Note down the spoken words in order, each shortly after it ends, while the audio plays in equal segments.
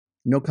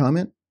No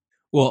comment?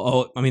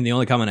 Well, I mean, the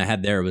only comment I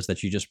had there was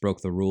that you just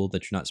broke the rule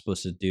that you're not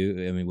supposed to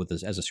do. I mean, with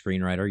this as a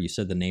screenwriter, you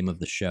said the name of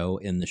the show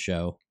in the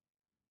show.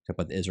 Talk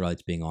about the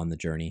Israelites being on the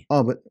journey.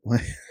 Oh, but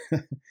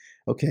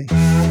okay.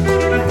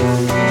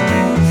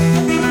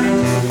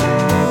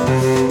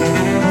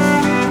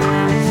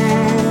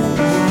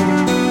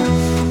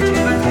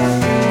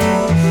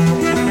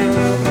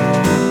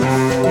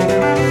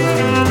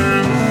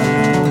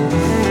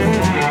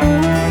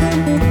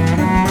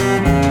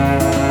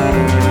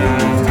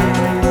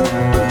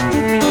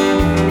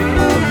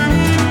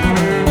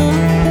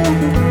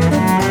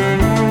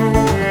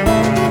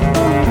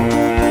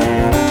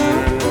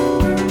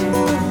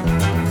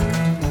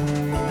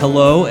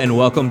 Hello and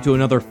welcome to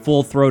another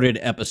full-throated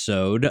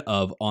episode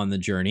of On the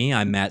Journey.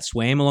 I'm Matt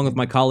Swaim along with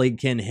my colleague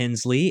Ken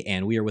Hensley,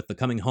 and we are with the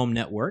Coming Home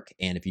Network.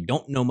 And if you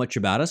don't know much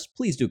about us,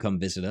 please do come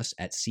visit us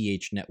at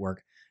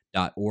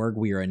chnetwork.org.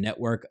 We are a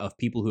network of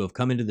people who have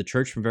come into the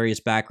church from various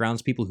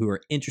backgrounds, people who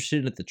are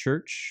interested at the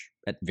church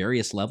at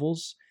various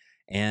levels,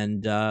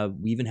 and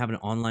we even have an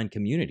online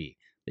community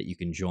that you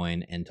can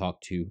join and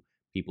talk to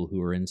people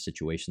who are in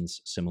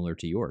situations similar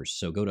to yours.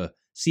 So go to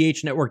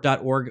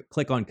chnetwork.org,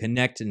 click on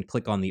connect, and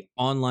click on the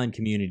online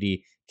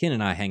community. Ken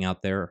and I hang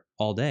out there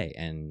all day,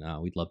 and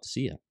we'd love to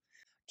see you.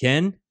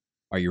 Ken,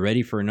 are you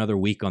ready for another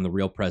week on the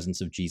real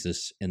presence of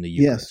Jesus in the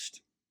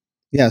Eucharist?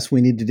 Yes,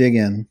 we need to dig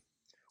in.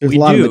 There's a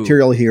lot of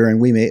material here, and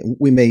we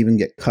may even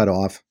get cut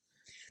off.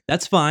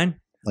 That's fine.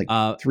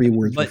 Like 3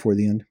 words before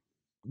the end.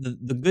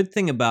 The good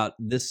thing about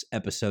this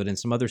episode and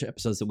some other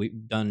episodes that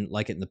we've done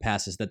like it in the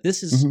past is that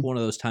this is one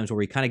of those times where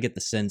we kind of get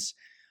the sense,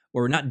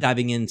 or we're not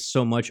diving in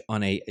so much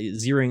on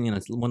zeroing in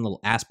on one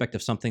little aspect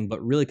of something,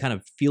 but really kind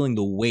of feeling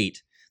the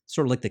weight,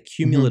 sort of like the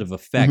cumulative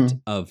effect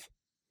of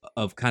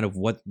kind of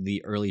what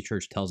the early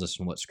church tells us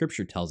and what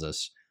Scripture tells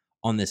us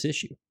on this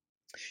issue.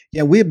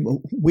 Yeah, we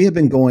have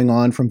been going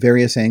on from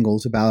various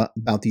angles about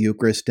the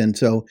Eucharist, and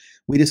so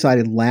we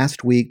decided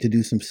last week to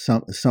do some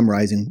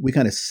summarizing. We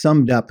kind of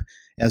summed up,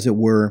 as it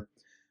were,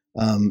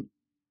 the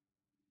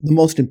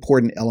most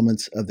important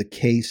elements of the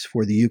case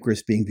for the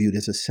Eucharist being viewed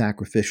as a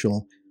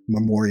sacrificial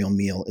memorial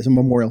meal, as a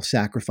memorial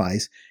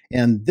sacrifice.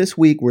 And this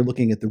week we're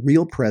looking at the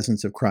real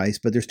presence of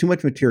Christ, but there's too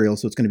much material,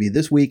 so it's going to be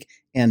this week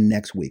and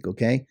next week,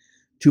 okay?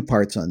 2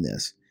 parts on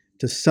this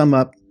to sum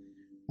up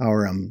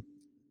our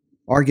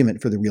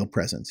argument for the real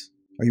presence.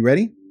 Are you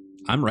ready?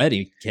 I'm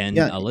ready, Ken.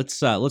 Yeah.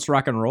 Let's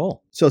rock and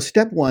roll. So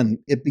step 1,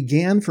 it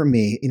began for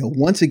me,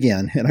 once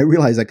again, and I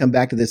realize I come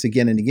back to this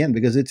again and again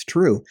because it's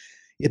true.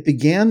 It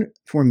began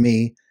for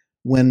me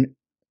when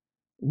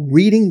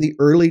reading the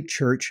early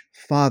church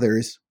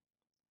fathers,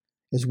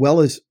 as well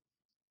as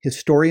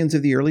historians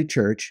of the early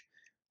church,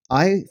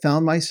 I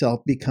found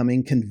myself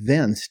becoming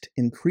convinced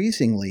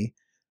increasingly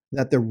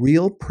that the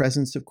real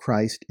presence of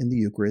Christ in the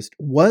Eucharist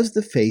was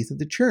the faith of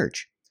the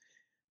church,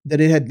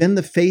 that it had been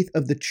the faith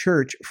of the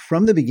church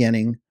from the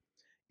beginning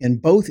in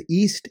both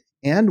East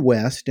and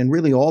West, and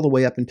really all the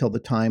way up until the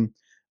time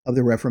of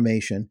the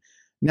Reformation.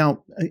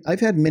 Now,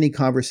 I've had many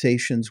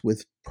conversations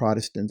with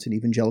Protestants and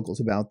evangelicals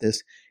about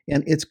this,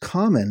 and it's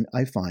common,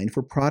 I find,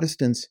 for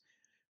Protestants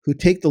who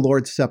take the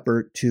Lord's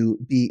Supper to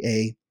be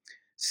a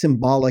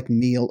symbolic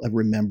meal of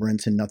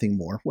remembrance and nothing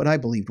more, what I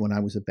believed when I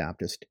was a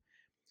Baptist.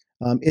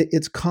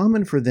 It's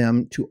common for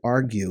them to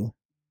argue,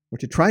 or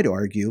to try to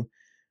argue,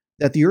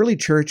 that the early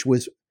church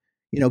was,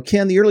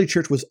 Ken, the early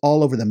church was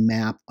all over the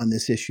map on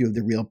this issue of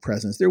the real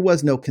presence. There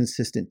was no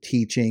consistent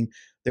teaching.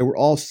 There were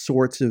all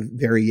sorts of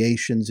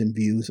variations and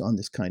views on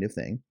this kind of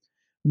thing.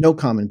 No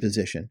common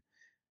position.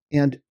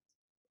 And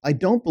I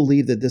don't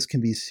believe that this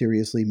can be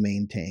seriously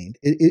maintained.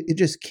 It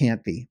just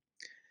can't be.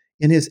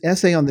 In his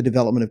essay on the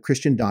development of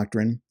Christian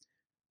doctrine,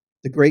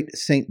 the great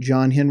St.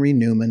 John Henry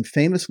Newman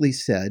famously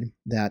said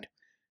that,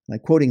 and I'm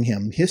quoting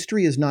him,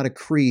 "History is not a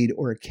creed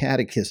or a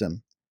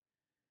catechism."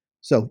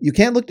 So you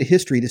can't look to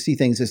history to see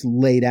things as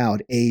laid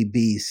out, A,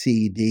 B,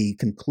 C, D,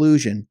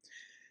 conclusion.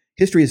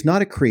 History is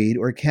not a creed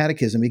or a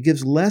catechism. It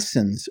gives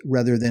lessons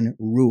rather than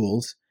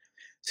rules.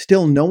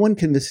 Still, no one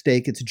can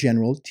mistake its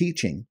general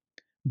teaching.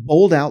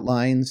 Bold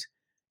outlines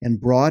and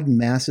broad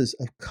masses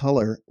of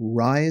color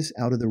rise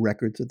out of the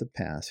records of the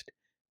past.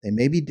 They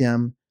may be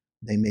dim,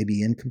 they may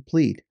be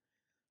incomplete,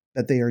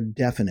 but they are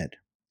definite.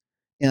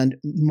 And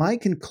my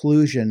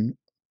conclusion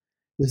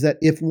was that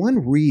if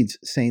one reads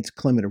Saints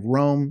Clement of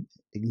Rome,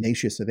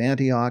 Ignatius of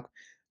Antioch,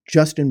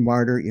 Justin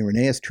Martyr,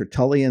 Irenaeus,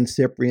 Tertullian,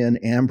 Cyprian,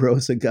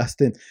 Ambrose,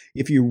 Augustine,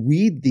 if you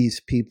read these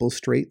people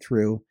straight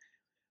through,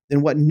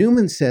 then what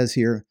Newman says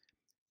here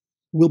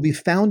will be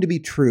found to be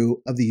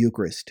true of the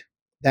Eucharist.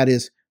 That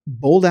is,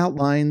 bold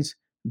outlines,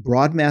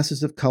 broad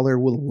masses of color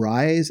will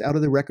rise out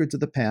of the records of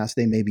the past.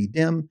 They may be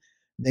dim,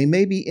 they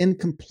may be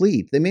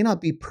incomplete, they may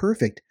not be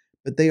perfect,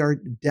 but they are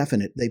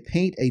definite. They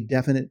paint a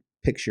definite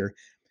picture.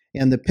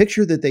 And the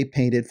picture that they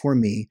painted for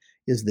me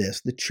is this: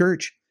 the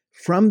church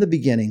from the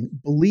beginning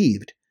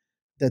believed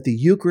that the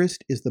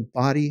Eucharist is the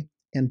body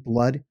and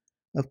blood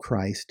of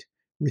Christ,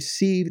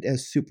 received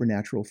as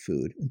supernatural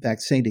food. In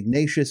fact, St.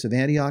 Ignatius of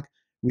Antioch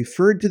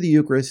referred to the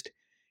Eucharist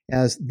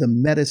as the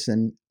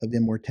medicine of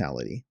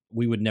immortality.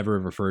 we would never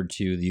have referred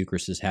to the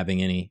Eucharist as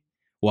having any.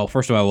 Well,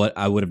 first of all,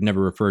 I would have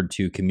never referred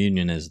to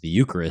communion as the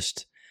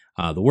Eucharist.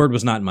 The word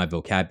was not in my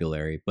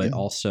vocabulary, but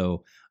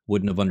also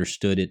wouldn't have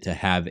understood it to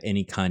have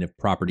any kind of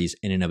properties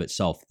in and of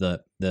itself.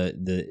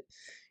 The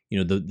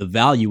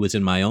value was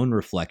in my own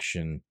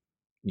reflection,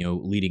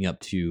 leading up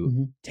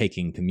to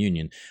taking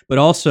communion. But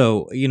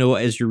also,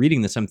 as you're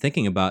reading this, I'm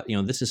thinking about,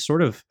 this is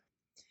sort of,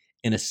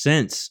 in a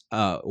sense,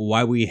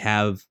 why we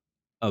have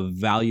a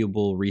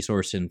valuable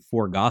resource in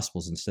 4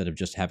 Gospels instead of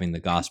just having the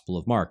Gospel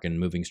of Mark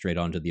and moving straight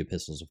on to the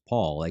epistles of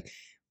Paul. Like,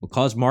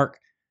 because Mark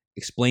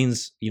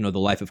explains, the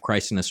life of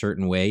Christ in a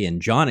certain way,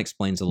 and John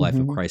explains the life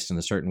of Christ in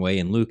a certain way,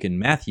 and Luke and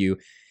Matthew,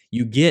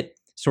 you get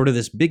sort of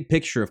this big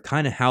picture of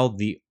kind of how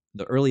the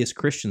earliest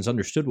Christians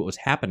understood what was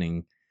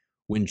happening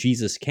when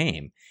Jesus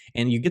came.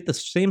 And you get the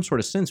same sort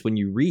of sense when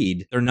you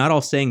read. They're not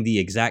all saying the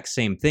exact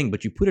same thing,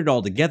 but you put it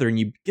all together and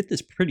you get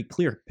this pretty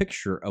clear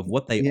picture of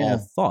what they all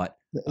thought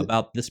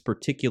about this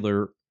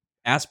particular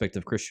aspect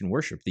of Christian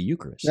worship, the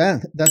Eucharist. Yeah,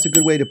 that's a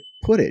good way to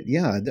put it.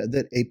 Yeah,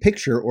 that a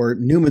picture, or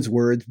Newman's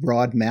words,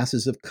 broad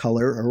masses of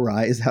color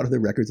arise out of the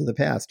records of the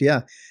past.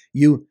 Yeah,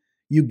 you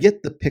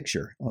get the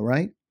picture, all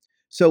right?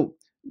 So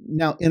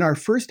now, in our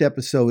first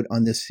episode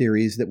on this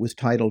series that was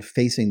titled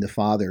Facing the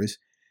Fathers,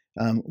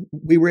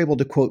 we were able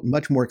to quote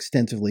much more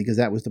extensively, because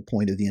that was the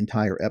point of the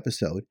entire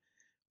episode,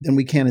 than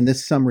we can in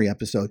this summary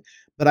episode.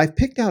 But I've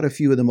picked out a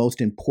few of the most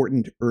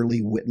important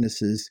early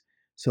witnesses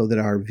so that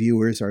our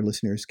viewers, our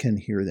listeners, can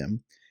hear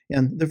them.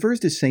 And the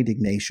first is St.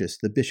 Ignatius,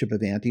 the Bishop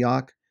of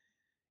Antioch,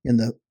 in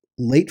the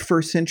late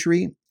 1st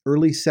century,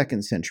 early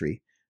 2nd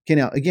century. Okay,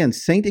 now again,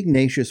 St.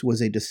 Ignatius was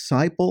a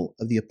disciple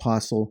of the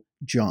Apostle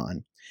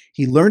John.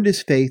 He learned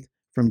his faith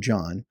from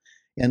John.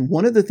 And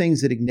one of the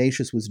things that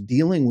Ignatius was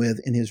dealing with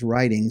in his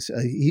writings,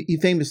 he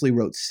famously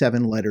wrote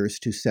 7 letters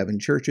to 7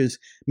 churches,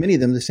 many of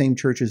them the same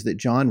churches that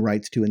John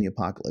writes to in the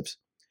Apocalypse.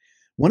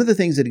 One of the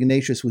things that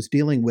Ignatius was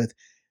dealing with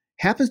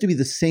happens to be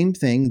the same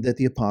thing that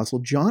the Apostle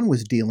John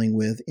was dealing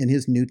with in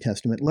his New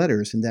Testament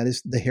letters, and that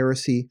is the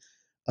heresy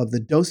of the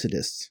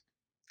Docetists.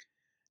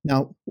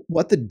 Now,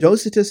 what the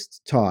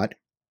Docetists taught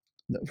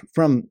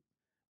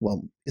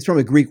it's from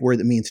a Greek word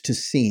that means to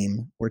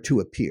seem or to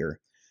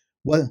appear.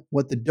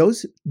 What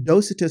the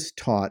Docetists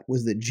taught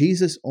was that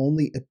Jesus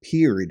only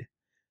appeared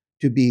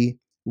to be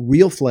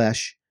real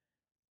flesh,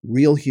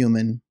 real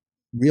human,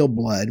 real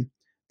blood,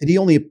 that he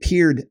only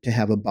appeared to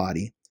have a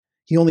body.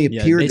 He only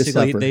appeared to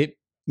suffer.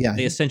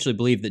 They essentially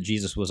believed that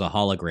Jesus was a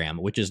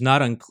hologram, which is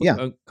not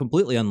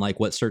completely unlike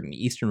what certain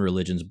Eastern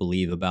religions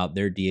believe about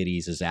their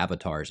deities as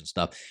avatars and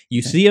stuff.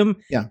 You see them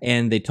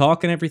and they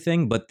talk and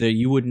everything, but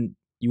you wouldn't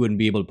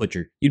be able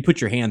to you'd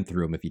put your hand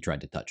through them if you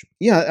tried to touch them.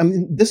 Yeah, I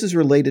mean, this is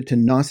related to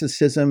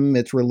Gnosticism.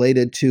 It's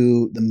related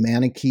to the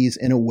Manichees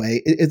in a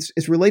way. It's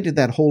related to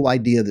that whole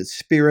idea that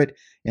spirit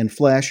and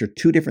flesh are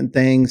 2 different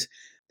things.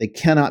 They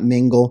cannot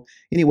mingle.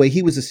 Anyway,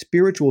 he was a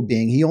spiritual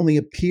being. He only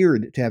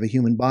appeared to have a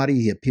human body.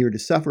 He appeared to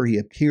suffer. He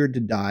appeared to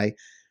die.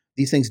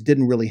 These things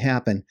didn't really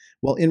happen.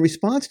 Well, in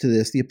response to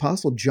this, the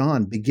Apostle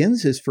John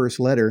begins his first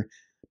letter.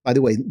 By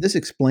the way, this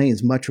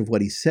explains much of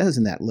what he says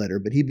in that letter,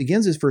 but he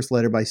begins his first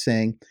letter by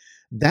saying,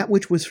 "That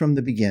which was from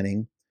the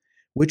beginning,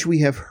 which we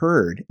have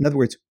heard," in other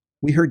words,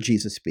 we heard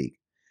Jesus speak,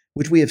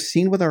 "which we have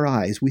seen with our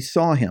eyes, we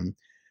saw him,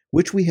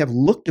 which we have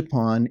looked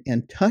upon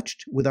and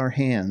touched with our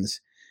hands."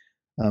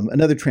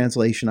 Another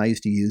translation I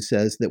used to use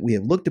says that we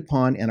have looked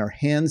upon and our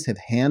hands have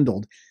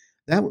handled.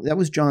 That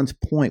was John's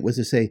point, was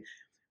to say,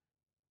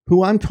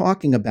 who I'm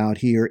talking about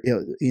here,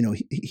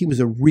 he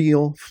was a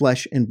real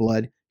flesh and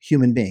blood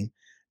human being.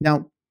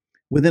 Now,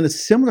 within a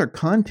similar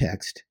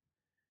context,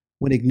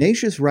 when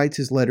Ignatius writes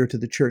his letter to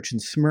the church in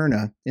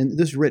Smyrna, and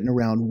this is written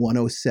around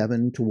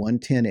 107 to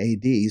 110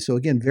 AD, so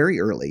again, very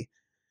early,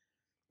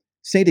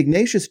 St.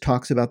 Ignatius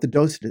talks about the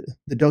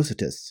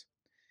Docetists.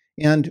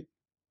 And,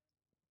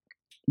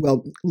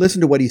 well,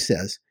 listen to what he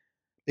says,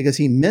 because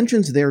he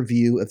mentions their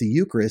view of the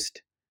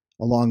Eucharist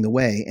along the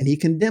way, and he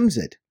condemns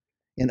it.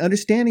 And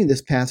understanding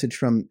this passage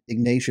from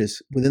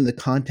Ignatius within the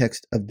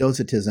context of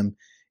Docetism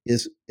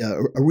is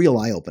a real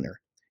eye-opener.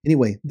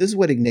 Anyway, this is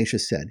what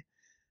Ignatius said.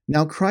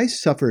 "Now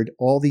Christ suffered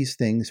all these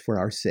things for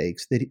our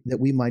sakes, that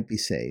we might be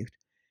saved.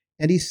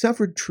 And he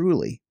suffered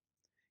truly,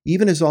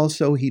 even as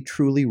also he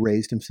truly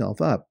raised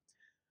himself up,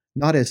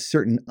 not as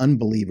certain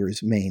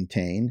unbelievers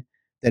maintain,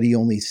 that he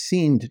only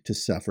seemed to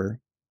suffer,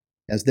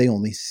 as they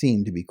only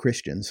seemed to be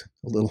Christians."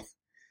 A little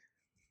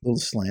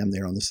slam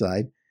there on the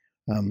side.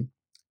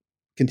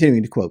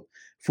 Continuing to quote,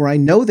 "For I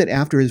know that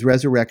after his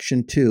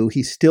resurrection too,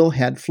 he still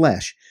had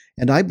flesh,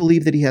 and I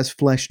believe that he has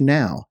flesh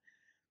now.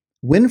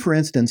 When, for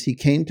instance, he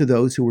came to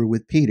those who were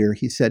with Peter,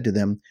 he said to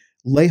them,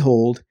 'Lay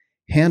hold,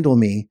 handle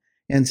me,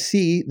 and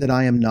see that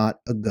I am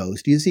not a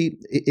ghost.'" You see,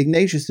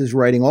 Ignatius is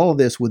writing all of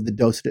this with the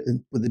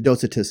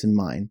Docetists in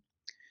mind.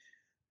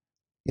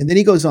 And then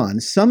he goes on,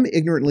 "Some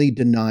ignorantly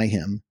deny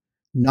him,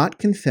 not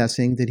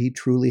confessing that he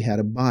truly had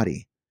a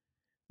body.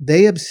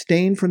 They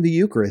abstain from the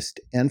Eucharist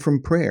and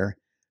from prayer,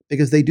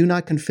 because they do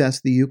not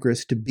confess the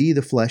Eucharist to be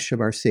the flesh of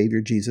our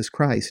Savior Jesus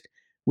Christ,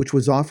 which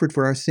was offered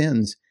for our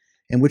sins,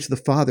 and which the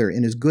Father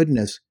in his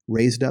goodness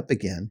raised up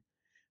again.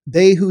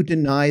 They who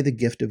deny the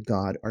gift of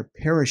God are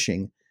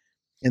perishing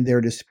in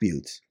their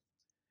disputes.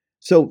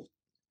 So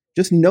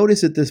just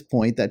notice at this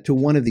point that to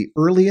one of the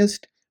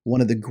earliest,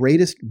 one of the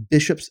greatest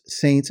bishops,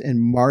 saints,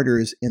 and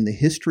martyrs in the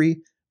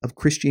history of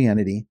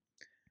Christianity,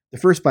 the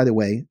first, by the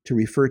way, to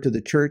refer to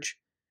the church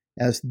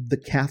as the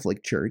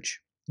Catholic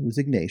Church, it was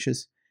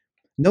Ignatius.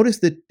 Notice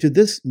that to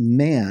this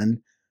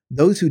man,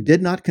 those who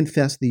did not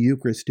confess the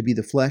Eucharist to be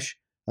the flesh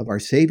of our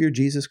Savior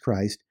Jesus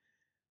Christ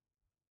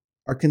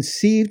are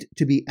conceived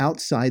to be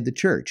outside the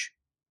church.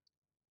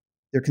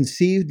 They're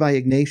conceived by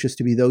Ignatius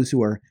to be those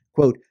who are,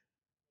 quote,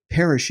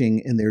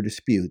 perishing in their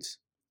disputes,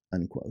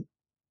 unquote.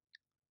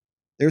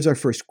 There's our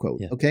first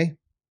quote, okay?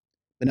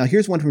 But now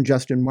here's one from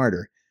Justin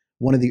Martyr,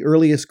 one of the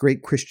earliest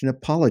great Christian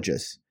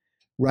apologists.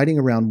 Writing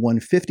around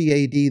 150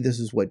 AD, this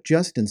is what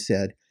Justin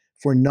said,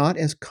 "For not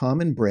as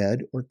common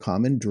bread or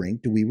common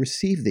drink do we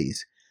receive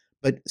these,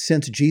 but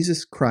since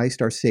Jesus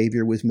Christ our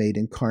Savior was made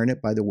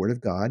incarnate by the Word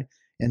of God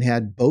and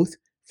had both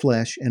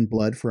flesh and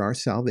blood for our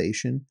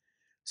salvation,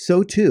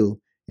 so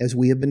too, as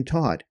we have been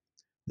taught,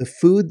 the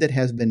food that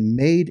has been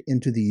made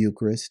into the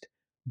Eucharist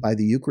by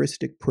the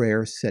Eucharistic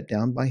prayer set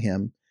down by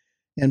him,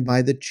 and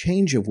by the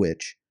change of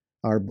which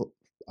our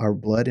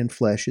blood and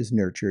flesh is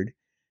nurtured,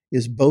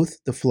 is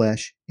both the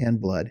flesh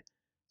and blood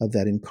of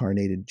that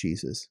incarnated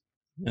Jesus."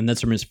 And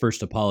that's from his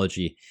first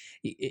apology.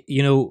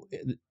 You know,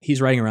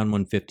 he's writing around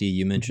 150.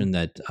 You mentioned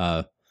that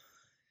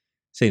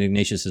St.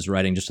 Ignatius is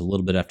writing just a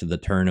little bit after the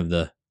turn of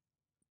the,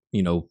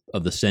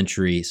 of the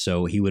century.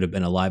 So he would have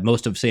been alive.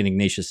 Most of St.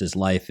 Ignatius's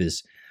life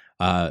is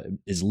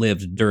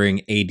lived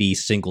during AD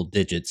single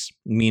digits,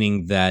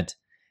 meaning that,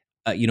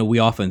 we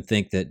often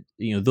think that,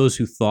 those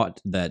who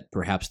thought that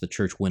perhaps the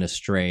church went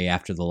astray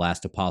after the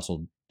last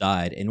apostle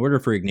died, in order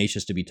for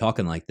Ignatius to be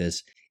talking like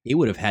this, it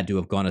would have had to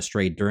have gone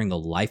astray during the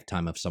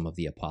lifetime of some of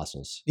the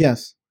apostles.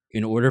 Yes.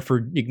 In order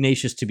for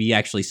Ignatius to be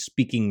actually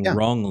speaking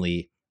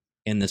wrongly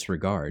in this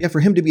regard. Yeah,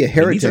 for him to be a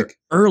heretic. These are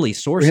early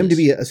sources. For him to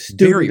be a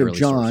student of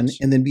John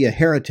and then be a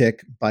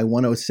heretic by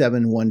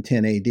 107,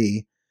 110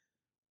 AD,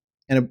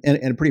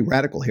 and a pretty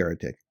radical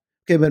heretic.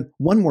 Okay, but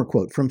one more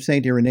quote from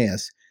St.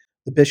 Irenaeus,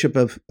 the bishop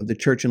of the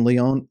church in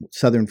Lyon,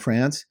 southern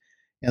France,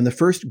 and the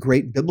first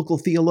great biblical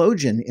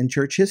theologian in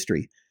church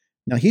history.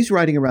 Now, he's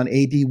writing around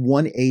AD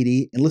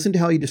 180, and listen to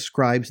how he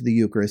describes the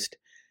Eucharist.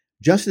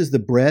 Just as the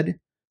bread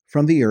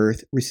from the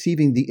earth,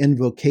 receiving the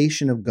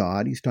invocation of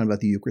God, he's talking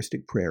about the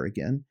Eucharistic prayer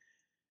again,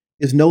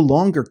 is no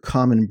longer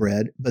common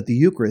bread, but the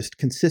Eucharist,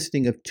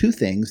 consisting of two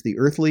things, the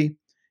earthly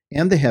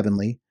and the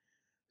heavenly,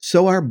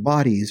 so our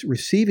bodies,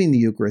 receiving the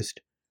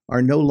Eucharist,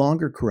 are no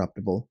longer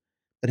corruptible,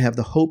 but have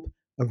the hope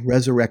of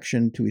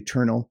resurrection to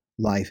eternal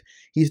life.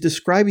 He's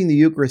describing the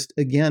Eucharist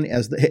again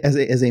as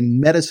a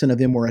medicine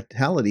of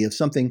immortality, of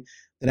something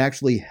that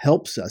actually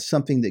helps us,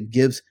 something that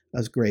gives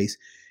us grace.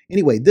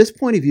 Anyway, this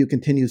point of view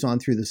continues on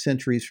through the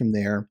centuries from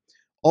there,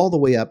 all the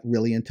way up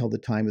really until the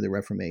time of the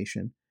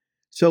Reformation.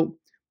 So,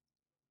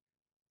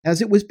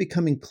 as it was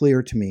becoming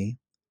clear to me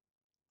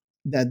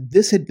that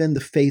this had been the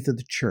faith of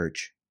the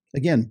church,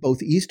 again,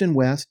 both East and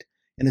West,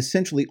 and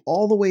essentially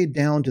all the way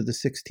down to the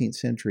 16th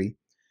century,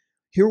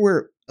 here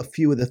were a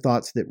few of the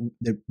thoughts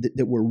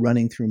that were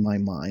running through my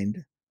mind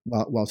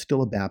while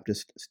still a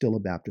Baptist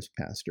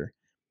pastor.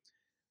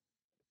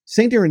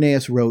 St.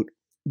 Irenaeus wrote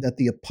that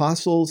the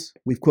apostles,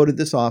 we've quoted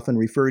this often,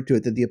 referred to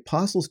it, that the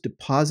apostles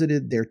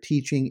deposited their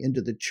teaching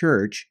into the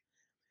church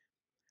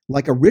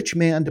like a rich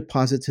man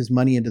deposits his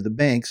money into the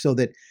bank, so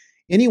that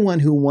anyone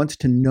who wants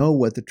to know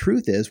what the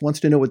truth is, wants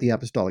to know what the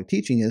apostolic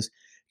teaching is,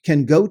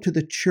 can go to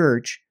the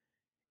church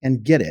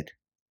and get it.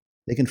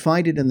 They can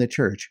find it in the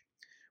church.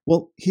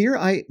 Well, here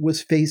I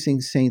was facing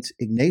Saints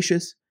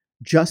Ignatius,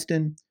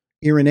 Justin,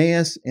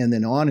 Irenaeus, and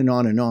then on and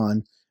on and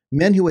on,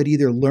 men who had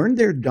either learned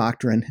their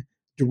doctrine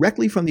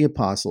directly from the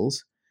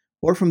apostles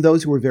or from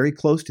those who were very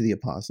close to the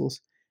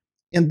apostles.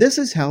 And this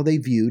is how they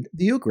viewed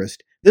the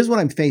Eucharist. This is what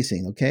I'm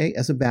facing, okay,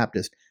 as a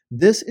Baptist.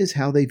 This is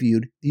how they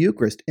viewed the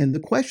Eucharist. And the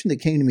question that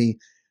came to me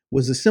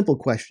was a simple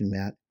question,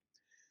 Matt.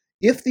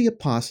 If the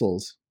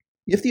apostles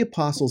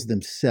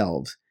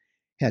themselves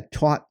had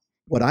taught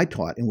what I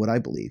taught and what I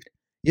believed,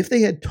 if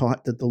they had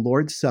taught that the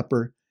Lord's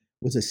Supper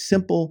was a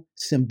simple,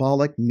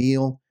 symbolic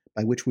meal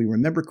by which we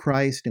remember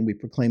Christ and we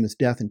proclaim his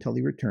death until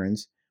he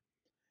returns,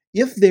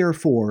 if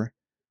therefore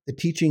the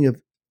teaching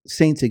of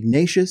Saints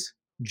Ignatius,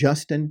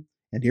 Justin,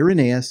 and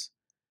Irenaeus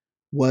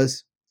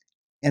was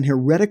an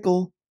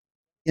heretical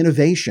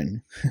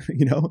innovation,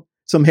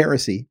 some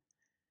heresy,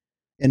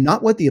 and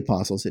not what the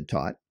apostles had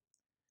taught,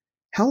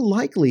 how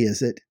likely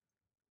is it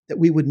that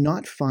we would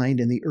not find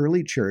in the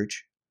early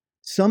church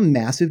some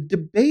massive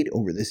debate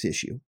over this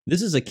issue?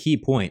 This is a key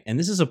point, and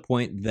this is a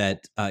point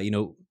that,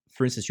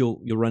 for instance,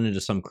 you'll run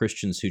into some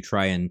Christians who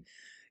try and,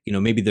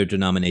 maybe their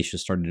denomination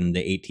started in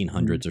the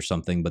 1800s or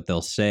something, but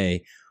they'll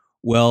say,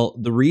 well,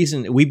 the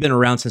reason we've been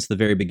around since the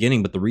very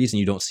beginning, but the reason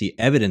you don't see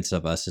evidence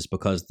of us is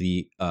because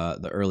the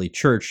early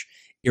church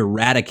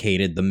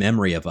eradicated the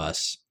memory of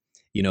us.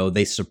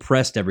 They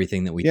suppressed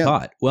everything that we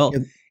taught. Well,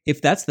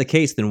 if that's the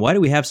case, then why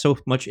do we have so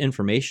much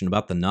information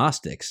about the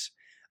Gnostics?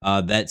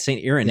 That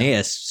St.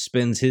 Irenaeus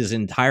spends his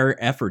entire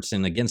efforts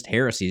in against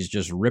heresies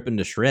just ripping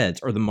to shreds,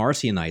 or the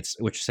Marcionites,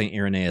 which St.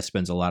 Irenaeus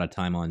spends a lot of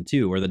time on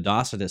too, or the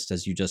Docetists,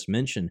 as you just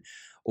mentioned,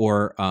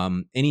 or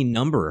any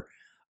number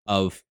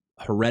of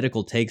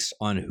heretical takes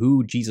on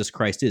who Jesus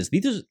Christ is.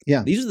 These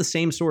are the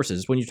same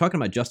sources. When you're talking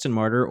about Justin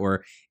Martyr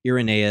or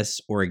Irenaeus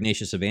or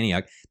Ignatius of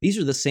Antioch, these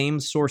are the same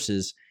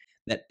sources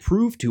that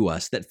prove to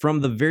us that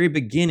from the very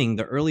beginning,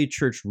 the early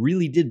church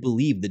really did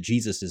believe that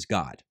Jesus is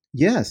God.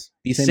 Yes.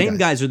 These same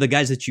guys are the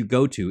guys that you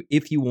go to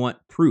if you want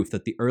proof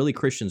that the early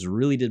Christians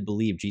really did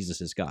believe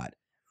Jesus is God.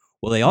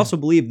 Well, they also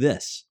believe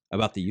this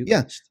about the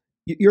Eucharist.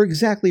 Yeah, you're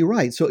exactly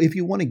right. So if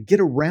you want to get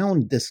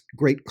around this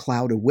great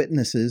cloud of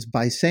witnesses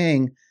by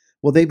saying,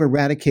 well, they've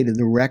eradicated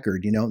the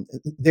record,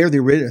 they're the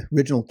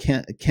original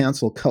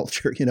cancel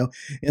culture,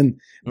 and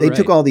they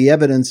took all the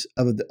evidence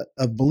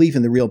of belief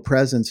in the real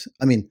presence.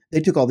 I mean,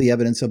 they took all the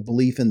evidence of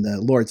belief in the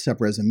Lord's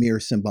Supper as a mere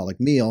symbolic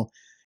meal,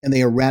 and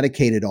they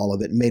eradicated all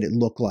of it and made it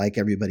look like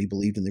everybody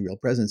believed in the real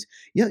presence.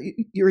 Yeah,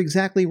 you're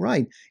exactly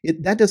right.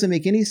 That doesn't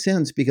make any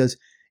sense because,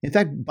 in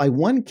fact, by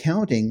one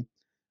counting,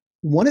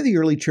 one of the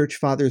early church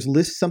fathers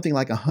lists something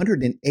like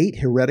 108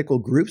 heretical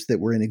groups that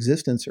were in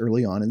existence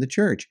early on in the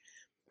church.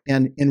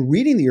 And in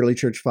reading the early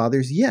church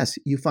fathers, yes,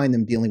 you find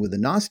them dealing with the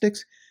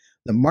Gnostics,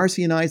 the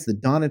Marcionites, the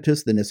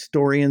Donatists, the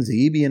Nestorians,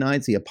 the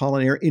Ebionites, the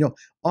Apollinarians,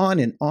 on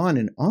and on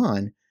and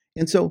on.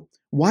 And so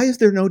why is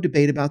there no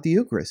debate about the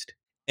Eucharist?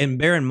 And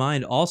bear in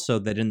mind also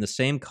that in the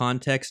same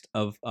context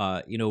of,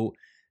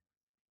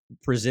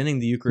 presenting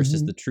the Eucharist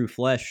as the true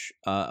flesh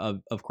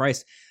of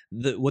Christ,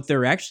 what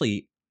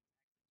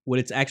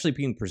it's actually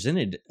being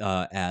presented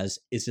as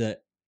is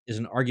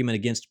an argument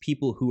against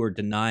people who are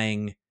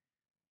denying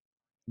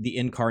the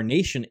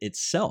incarnation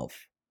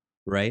itself,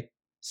 right?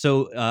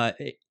 So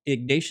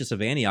Ignatius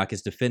of Antioch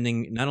is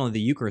defending not only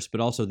the Eucharist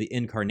but also the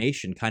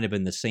incarnation, kind of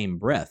in the same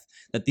breath.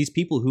 That these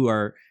people who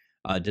are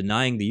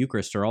denying the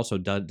Eucharist are also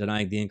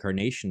denying the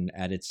incarnation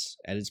at its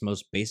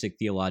most basic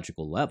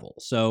theological level.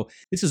 So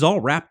this is all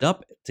wrapped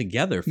up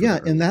together.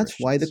 And that's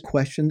why the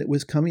question that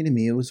was coming to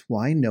me was,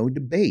 why no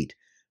debate?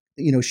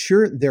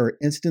 Sure, there are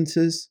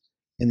instances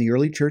in the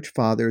early church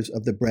fathers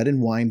of the bread and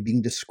wine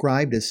being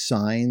described as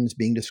signs,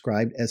 being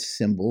described as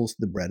symbols,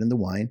 the bread and the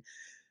wine,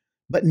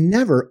 but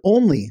never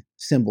only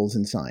symbols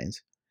and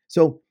signs.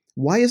 So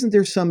why isn't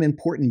there some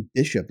important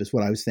bishop, is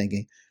what I was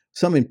thinking,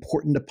 some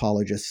important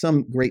apologist,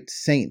 some great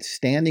saint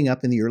standing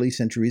up in the early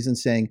centuries and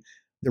saying,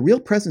 the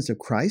real presence of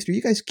Christ, are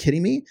you guys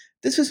kidding me?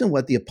 This isn't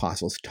what the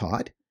apostles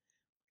taught.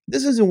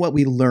 This isn't what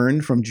we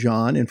learned from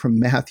John and from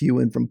Matthew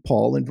and from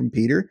Paul and from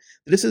Peter.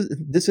 This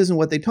isn't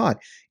what they taught.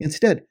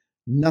 Instead,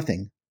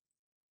 nothing.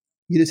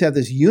 You just have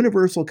this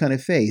universal kind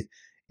of faith.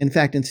 In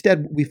fact,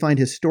 instead, we find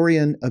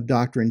historian of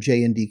doctrine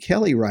J.N.D.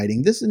 Kelly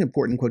writing, this is an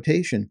important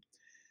quotation.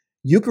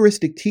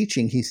 Eucharistic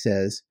teaching, he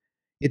says,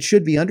 it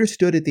should be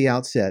understood at the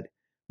outset,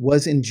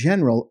 was in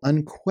general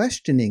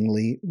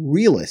unquestioningly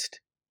realist.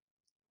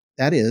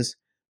 That is,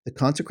 the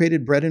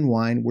consecrated bread and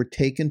wine were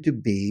taken to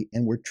be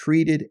and were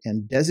treated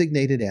and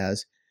designated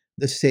as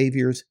the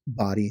Savior's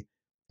body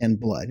and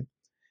blood.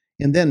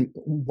 And then,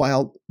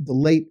 while the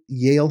late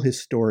Yale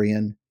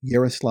historian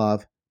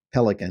Yaroslav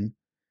Pelikan,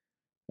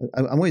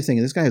 I'm always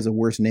thinking this guy has the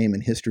worst name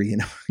in history.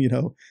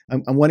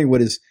 I'm wondering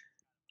what his.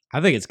 I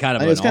think it's kind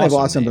of. It's kind of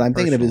awesome, name, but I'm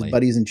thinking of his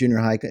buddies in junior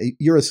high.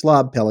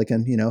 Yaroslav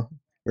Pelikan,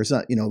 or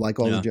something, like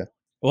all the.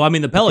 Well, I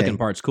mean, the Pelican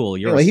part's cool.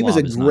 Anyway, he was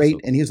a great,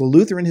 and he was a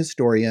Lutheran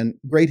historian,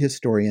 great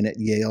historian at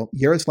Yale,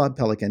 Yaroslav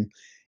Pelikan.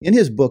 In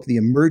his book, The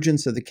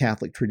Emergence of the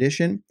Catholic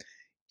Tradition,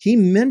 he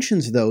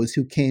mentions those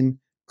who came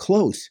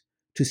close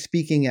to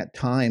speaking at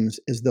times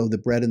as though the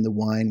bread and the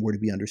wine were to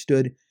be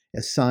understood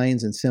as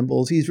signs and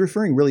symbols. He's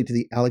referring really to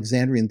the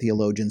Alexandrian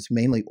theologians,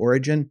 mainly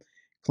Origen,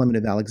 Clement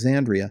of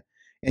Alexandria.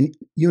 And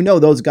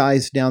those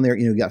guys down there,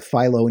 you got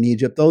Philo in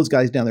Egypt, those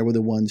guys down there were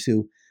the ones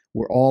who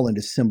were all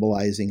into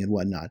symbolizing and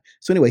whatnot.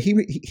 So anyway,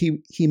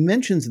 he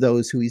mentions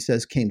those who he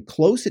says came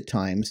close at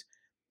times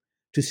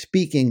to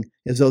speaking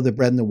as though the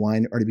bread and the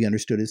wine are to be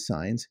understood as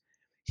signs.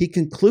 He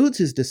concludes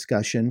his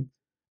discussion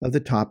of the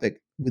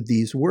topic with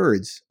these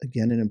words,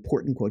 again, an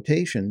important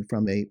quotation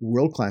from a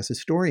world-class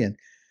historian.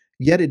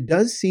 Yet it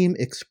does seem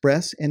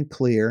express and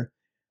clear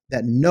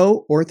that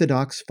no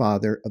Orthodox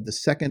father of the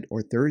 2nd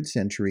or 3rd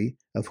century,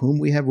 of whom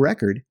we have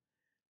record,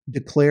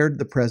 declared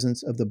the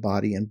presence of the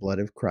body and blood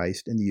of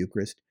Christ in the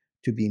Eucharist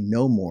to be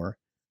no more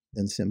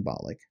than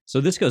symbolic. So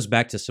this goes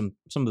back to some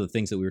of the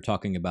things that we were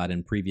talking about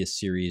in previous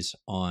series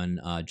on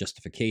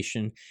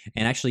justification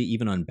and actually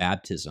even on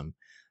baptism,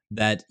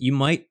 that you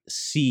might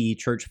see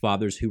church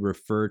fathers who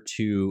refer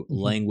to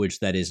language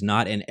that is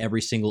not in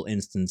every single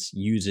instance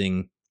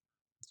using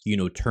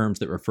terms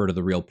that refer to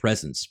the real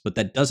presence, but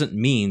that doesn't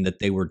mean that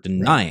they were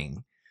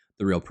denying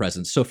the real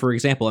presence. So for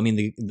example, I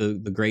mean,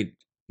 the great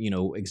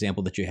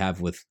example that you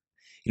have with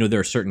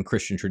there are certain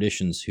Christian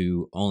traditions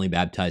who only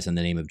baptize in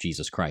the name of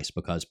Jesus Christ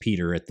because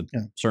Peter at the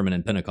sermon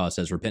in Pentecost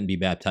says, repent and be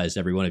baptized,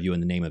 every one of you, in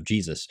the name of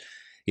Jesus.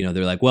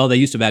 They're like, well, they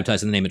used to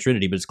baptize in the name of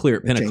Trinity, but it's clear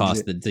at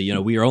Pentecost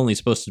that we are only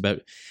supposed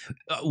to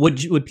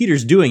what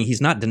Peter's doing.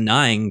 He's not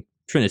denying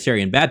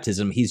Trinitarian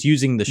baptism. He's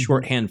using the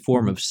shorthand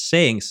form of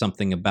saying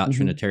something about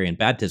Trinitarian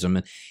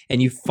baptism.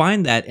 And you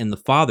find that in the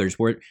Fathers,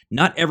 where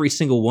not every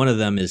single one of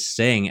them is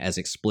saying as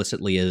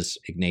explicitly as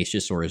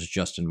Ignatius or as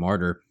Justin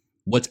Martyr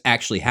what's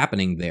actually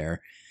happening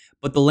there.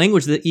 But the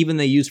language that even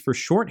they use for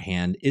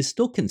shorthand is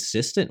still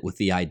consistent with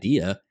the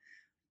idea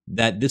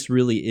that this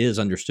really is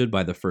understood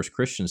by the first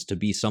Christians to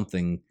be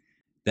something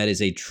that is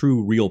a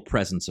true, real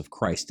presence of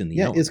Christ in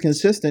the elements. It's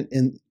consistent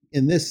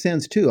in this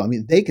sense too. I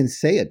mean, they can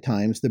say at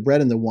times the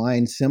bread and the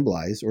wine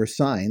symbolize or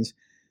signs,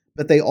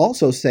 but they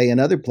also say in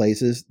other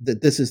places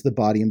that this is the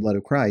body and blood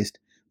of Christ.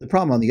 The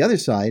problem on the other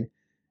side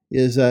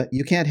is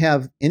you can't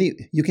have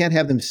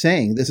them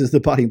saying this is the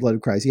body and blood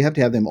of Christ. You have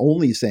to have them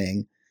only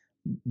saying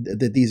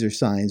that these are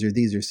signs or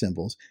these are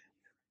symbols.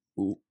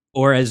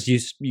 Or as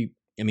if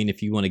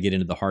you want to get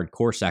into the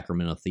hardcore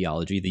sacramental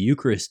theology, the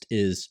Eucharist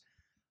is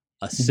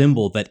a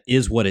symbol that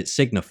is what it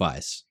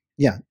signifies.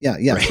 Yeah.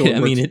 Right?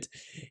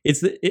 So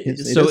it's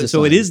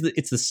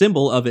the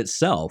symbol of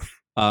itself.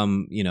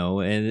 And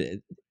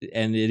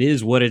it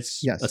is what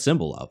it's a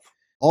symbol of.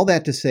 All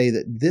that to say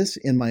that this,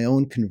 in my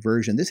own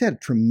conversion, this had a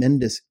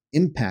tremendous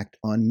impact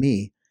on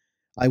me.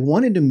 I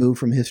wanted to move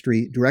from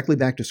history directly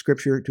back to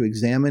Scripture to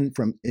examine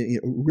from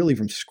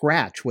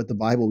scratch what the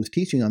Bible was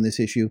teaching on this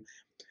issue.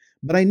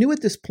 But I knew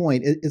at this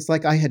point, it's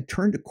like I had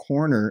turned a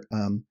corner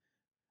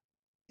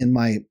in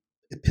my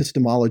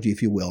epistemology,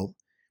 if you will.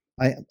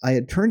 I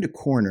had turned a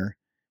corner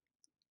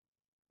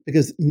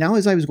because now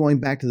as I was going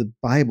back to the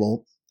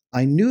Bible,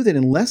 I knew that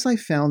unless I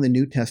found the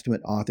New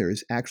Testament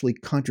authors actually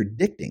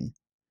contradicting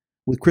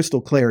with crystal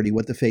clarity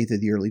what the faith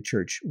of the early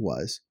church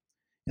was,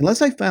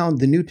 unless I found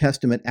the New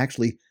Testament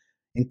actually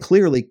and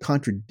clearly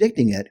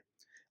contradicting it,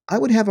 I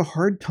would have a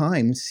hard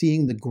time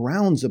seeing the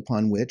grounds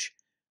upon which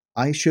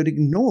I should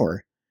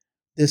ignore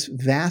this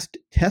vast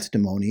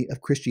testimony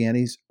of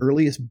Christianity's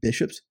earliest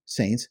bishops,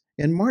 saints,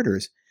 and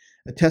martyrs,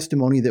 a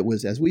testimony that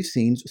was, as we've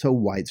seen, so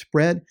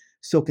widespread,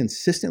 so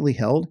consistently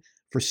held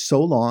for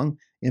so long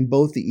in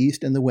both the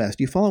East and the West.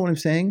 Do you follow what I'm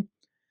saying?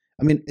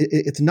 I mean,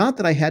 it's not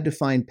that I had to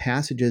find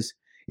passages.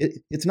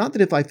 It's not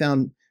that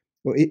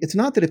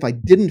if I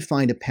didn't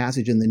find a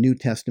passage in the New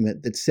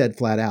Testament that said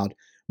flat out,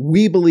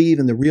 we believe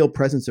in the real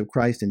presence of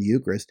Christ in the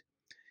Eucharist.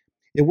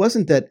 It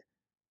wasn't that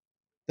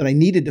I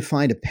needed to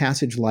find a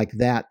passage like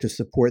that to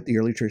support the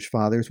early church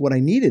fathers. What I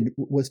needed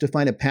was to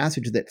find a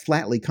passage that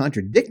flatly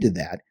contradicted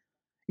that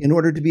in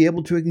order to be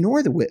able to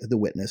ignore the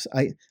witness.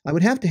 I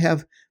would have to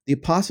have the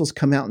apostles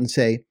come out and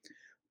say,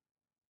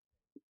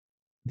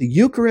 the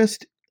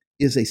Eucharist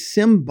is a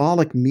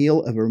symbolic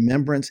meal of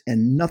remembrance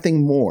and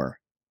nothing more.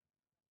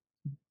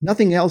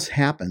 Nothing else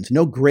happens.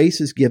 No grace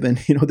is given.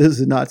 This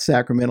is not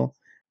sacramental.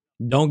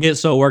 Don't get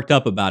so worked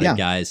up about it,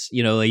 guys.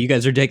 You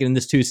guys are taking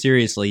this too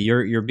seriously.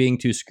 You're being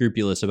too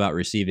scrupulous about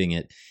receiving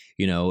it.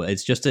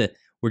 It's just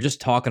we're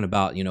just talking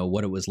about,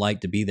 what it was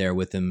like to be there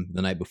with him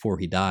the night before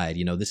he died.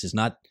 This is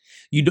not,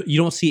 you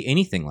don't see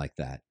anything like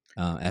that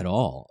at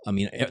all. I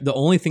mean, the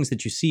only things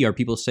that you see are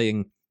people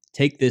saying,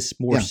 take this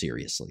more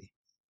seriously,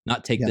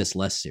 not take this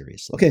less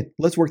seriously. Okay,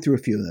 let's work through a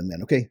few of them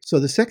then. Okay, so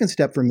the second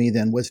step for me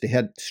then was to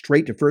head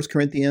straight to 1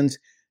 Corinthians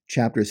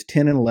chapters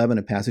 10 and 11,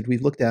 a passage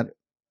we've looked at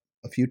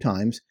a few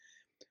times,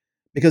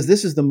 because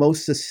this is the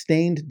most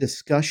sustained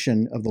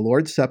discussion of the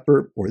Lord's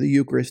Supper or the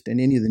Eucharist in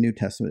any of the New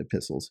Testament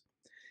epistles.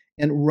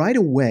 And right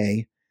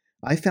away,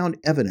 I found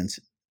evidence,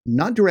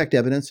 not direct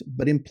evidence,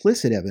 but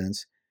implicit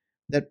evidence,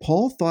 that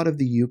Paul thought of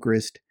the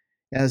Eucharist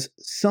as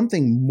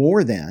something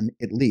more than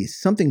a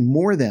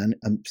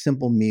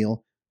simple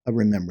meal of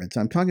remembrance.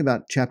 I'm talking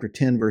about chapter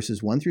 10,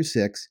 verses 1 through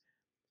 6,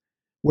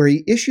 where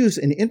he issues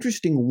an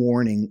interesting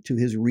warning to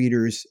his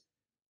readers,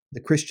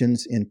 the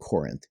Christians in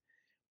Corinth.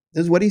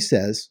 This is what he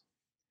says.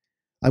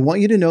 I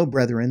want you to know,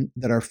 brethren,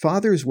 that our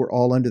fathers were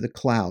all under the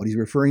cloud. He's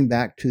referring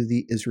back to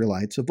the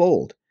Israelites of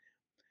old.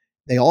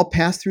 They all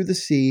passed through the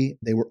sea.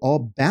 They were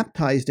all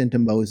baptized into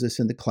Moses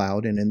in the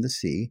cloud and in the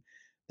sea.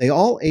 They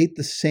all ate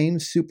the same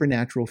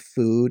supernatural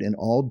food and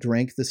all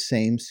drank the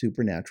same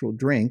supernatural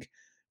drink,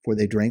 for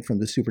they drank from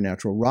the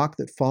supernatural rock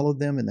that followed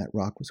them, and that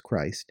rock was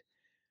Christ.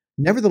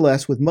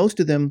 Nevertheless, with most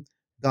of them,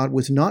 God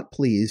was not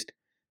pleased,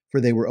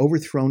 for they were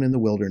overthrown in the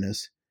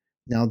wilderness.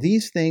 Now,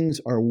 these things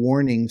are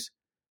warnings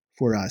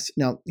for us.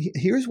 Now,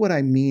 here's what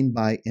I mean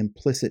by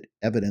implicit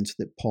evidence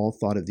that Paul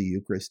thought of the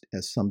Eucharist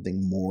as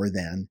something more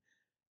than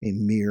a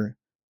mere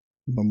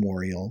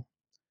memorial,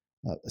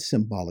 a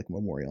symbolic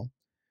memorial.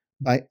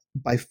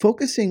 By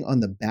focusing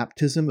on the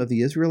baptism of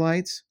the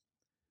Israelites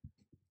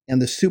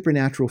and the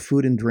supernatural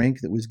food and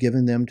drink that was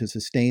given them to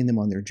sustain them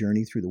on their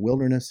journey through the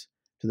wilderness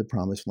to the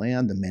promised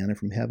land, the manna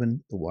from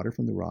heaven, the water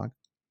from the rock.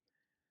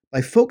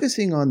 By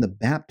focusing on the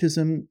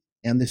baptism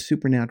and the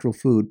supernatural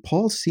food,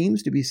 Paul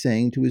seems to be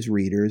saying to his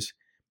readers,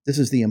 this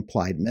is the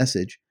implied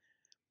message,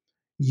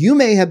 you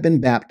may have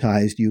been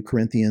baptized, you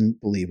Corinthian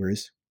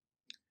believers.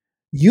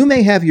 You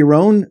may have your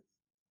own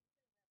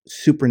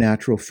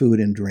supernatural food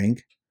and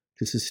drink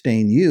to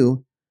sustain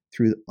you,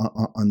 through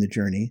on the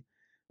journey.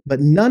 But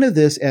none of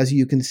this, as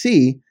you can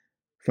see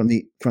from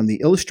the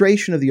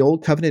illustration of the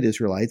Old Covenant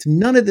Israelites,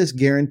 none of this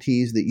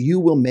guarantees that you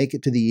will make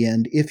it to the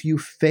end if you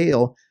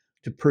fail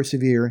to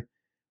persevere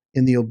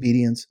in the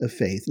obedience of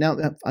faith. Now,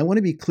 I want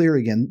to be clear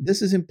again.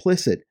 This is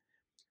implicit.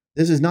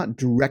 This is not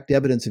direct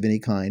evidence of any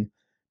kind.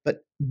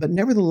 But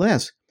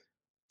nevertheless,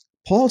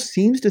 Paul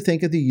seems to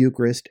think of the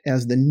Eucharist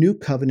as the new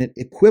covenant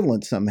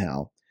equivalent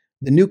somehow,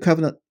 the new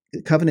covenant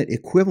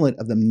equivalent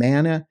of the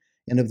manna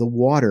and of the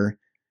water,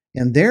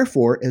 and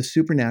therefore as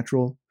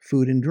supernatural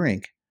food and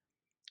drink.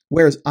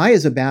 Whereas I,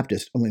 as a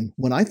Baptist,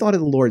 when I thought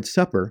of the Lord's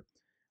Supper,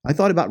 I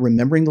thought about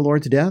remembering the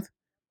Lord's death.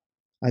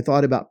 I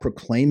thought about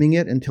proclaiming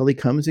it until he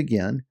comes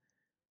again.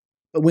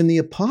 But when the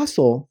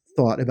apostle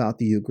thought about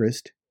the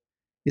Eucharist,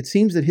 it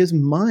seems that his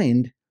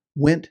mind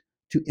went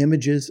to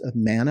images of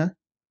manna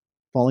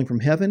falling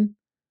from heaven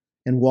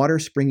and water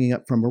springing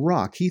up from a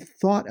rock. He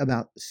thought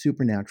about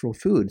supernatural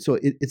food. So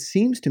it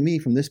seems to me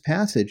from this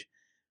passage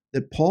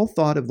that Paul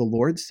thought of the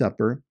Lord's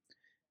Supper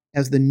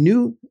as the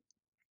new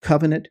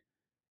covenant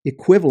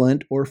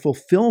equivalent or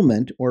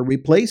fulfillment or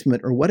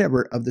replacement or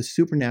whatever of the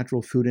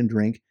supernatural food and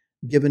drink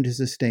given to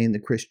sustain the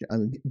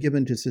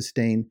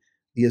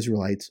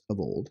Israelites of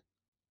old.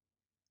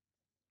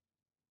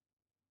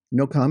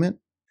 No comment?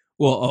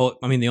 Well,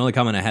 the only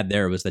comment I had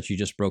there was that you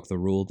just broke the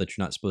rule that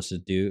you're not supposed to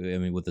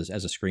do. With this,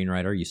 as a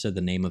screenwriter, you said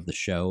the name of the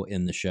show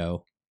in the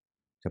show.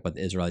 Talk about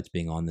the Israelites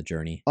being on the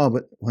journey. Oh,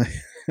 but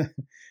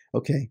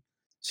okay.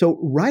 So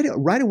right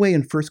away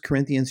in 1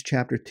 Corinthians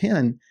chapter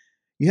 10,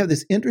 you have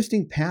this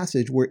interesting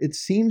passage where it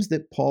seems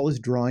that Paul is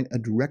drawing a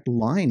direct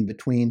line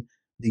between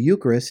the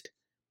Eucharist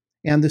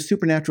and the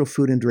supernatural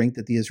food and drink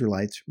that the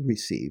Israelites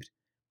received.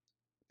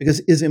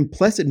 Because his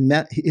implicit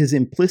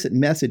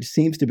message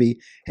seems to be,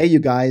 hey, you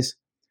guys,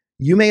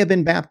 you may have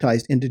been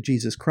baptized into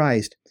Jesus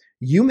Christ.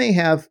 You may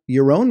have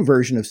your own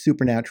version of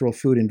supernatural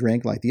food and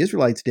drink like the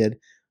Israelites did,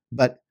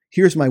 but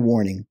here's my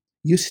warning.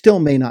 You still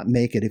may not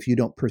make it if you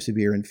don't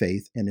persevere in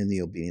faith and in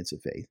the obedience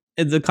of faith.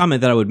 The comment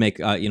that I would make,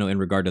 in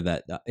regard to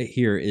that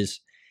here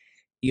is,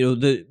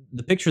 the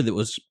picture that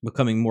was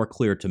becoming more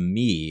clear to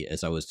me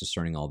as I was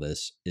discerning all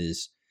this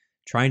is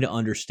trying to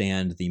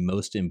understand the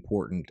most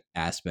important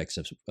aspects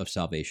of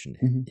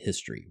salvation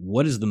history.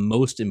 What is the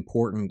most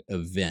important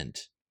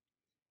event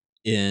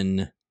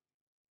in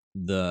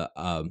the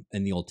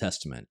Old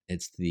Testament?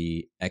 It's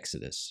the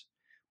Exodus.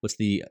 What's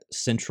the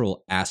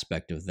central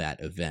aspect of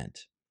that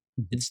event?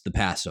 It's the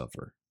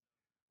Passover,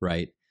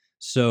 right?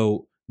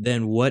 So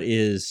then what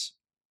is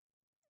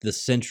the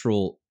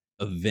central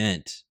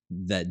event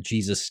that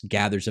Jesus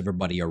gathers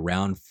everybody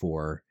around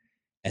for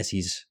as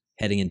he's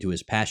heading into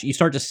his passion? You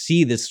start to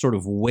see this sort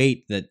of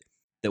weight that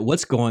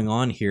what's going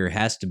on here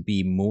has to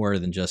be more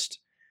than just,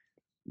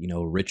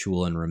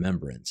 ritual and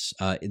remembrance.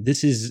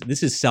 This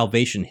is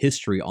salvation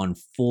history on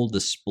full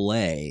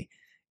display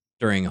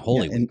during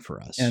Holy Week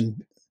for us.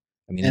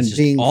 It's just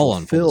being all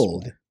fulfilled. On full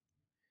display.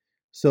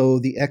 So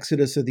the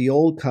Exodus of the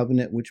Old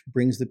Covenant, which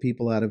brings the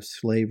people out of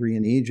slavery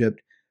in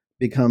Egypt,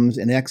 becomes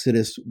an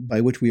exodus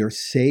by which we are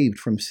saved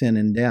from sin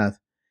and death.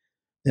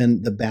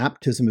 Then the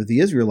baptism of the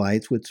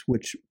Israelites,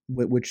 which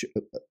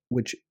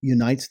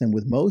unites them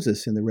with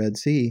Moses in the Red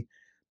Sea,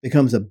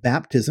 becomes a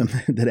baptism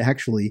that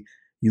actually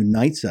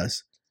unites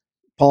us.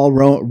 Paul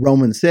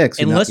Romans 6.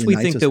 Unless we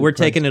think that we're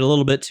taking it a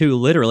little bit too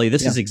literally,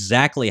 this is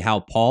exactly how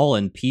Paul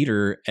and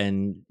Peter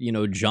and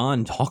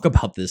John talk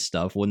about this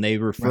stuff when they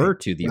refer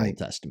to the Old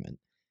Testament.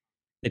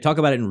 They talk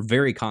about it in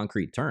very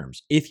concrete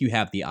terms. If you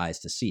have the eyes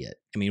to see it,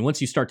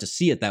 once you start to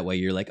see it that way,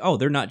 you're like, oh,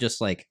 they're not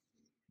just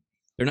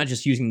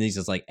using these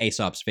as like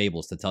Aesop's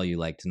fables to tell you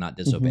like to not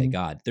disobey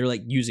God. They're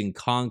like using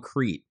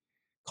concrete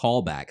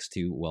callbacks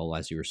to, well,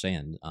 as you were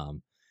saying,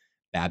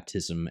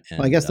 baptism. And,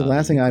 well, I guess the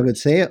last thing I would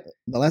say about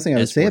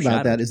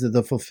that is that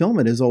the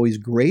fulfillment is always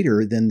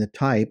greater than the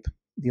type,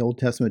 the Old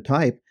Testament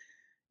type.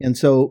 And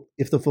so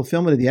if the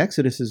fulfillment of the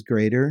Exodus is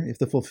greater, if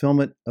the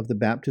fulfillment of the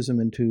baptism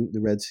into the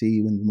Red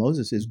Sea when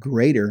Moses is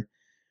greater,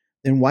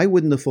 then why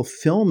wouldn't the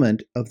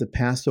fulfillment of the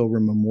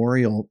Passover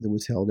memorial that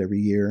was held every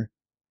year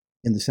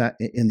in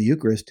the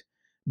Eucharist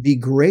be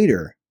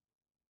greater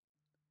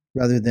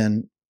rather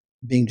than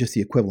being just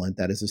the equivalent,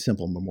 that is a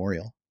simple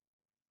memorial?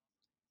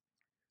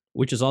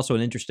 Which is also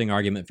an interesting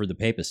argument for the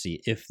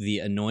papacy. If the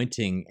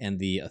anointing and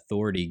the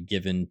authority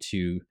given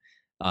to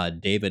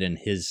David and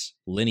his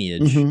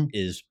lineage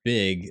is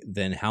big,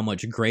 then how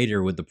much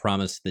greater would the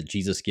promise that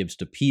Jesus gives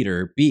to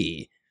Peter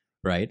be,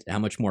 right? How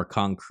much more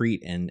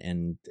concrete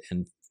and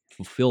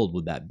fulfilled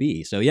would that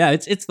be? So yeah,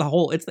 it's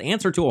the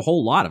answer to a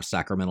whole lot of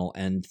sacramental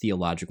and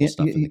theological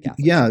stuff in the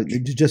Catholic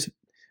Church. Just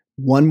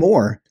one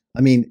more.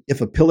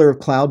 If a pillar of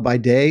cloud by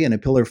day and a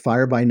pillar of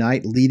fire by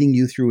night leading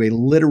you through a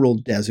literal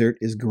desert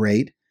is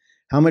great,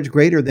 how much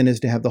greater then is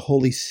to have the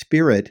Holy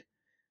Spirit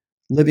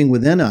living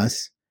within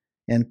us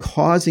and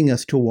causing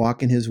us to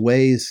walk in his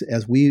ways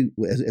as we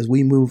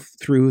move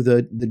through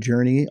the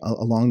journey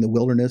along the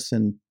wilderness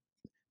and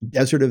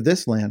desert of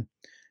this land.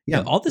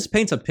 Yeah, all this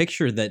paints a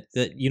picture that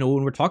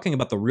when we're talking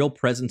about the real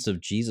presence of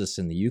Jesus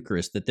in the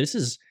Eucharist, that this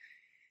is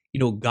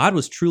God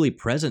was truly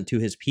present to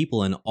his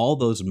people in all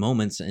those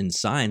moments and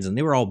signs, and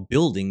they were all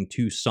building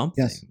to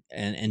something. Yes.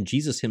 And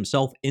Jesus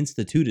himself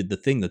instituted the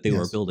thing that they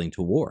were Yes. building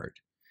toward.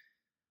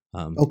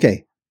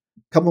 Okay.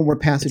 A couple more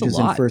passages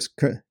in lot. First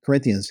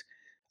Corinthians.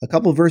 A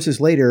couple of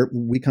verses later,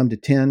 we come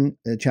to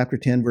chapter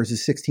 10,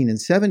 verses 16 and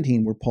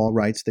 17, where Paul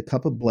writes, "The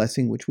cup of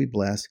blessing which we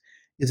bless,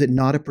 is it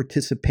not a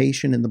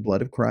participation in the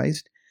blood of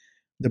Christ?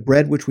 The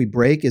bread which we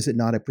break, is it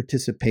not a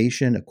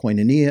participation, a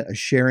koinonia, a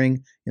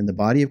sharing in the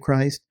body of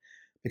Christ?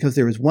 Because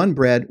there is one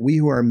bread, we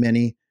who are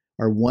many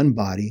are one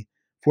body,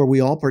 for we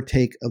all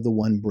partake of the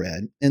one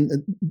bread." And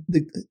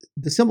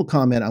the simple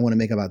comment I want to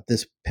make about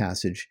this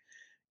passage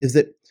is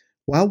that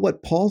while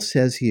what Paul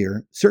says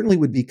here certainly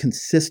would be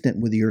consistent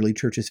with the early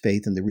church's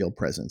faith in the real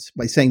presence,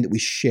 by saying that we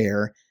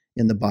share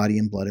in the body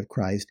and blood of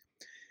Christ,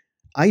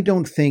 I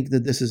don't think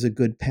that this is a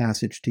good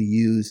passage to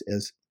use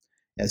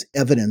as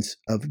evidence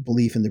of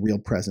belief in the real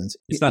presence.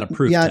 It's not a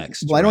proof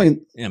text. Well, right?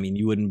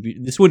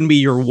 This wouldn't be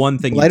your one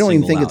thing. Well, I don't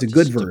even think it's a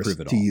good verse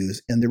to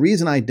use. And the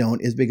reason I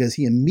don't is because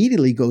he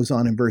immediately goes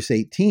on in verse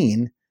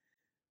 18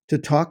 to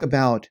talk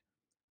about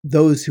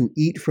those who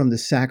eat from the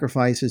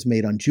sacrifices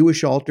made on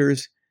Jewish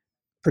altars,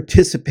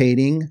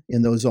 participating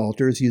in those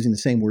altars, using the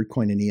same word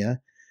koinonia,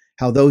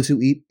 how those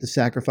who eat the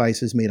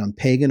sacrifices made on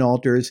pagan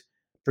altars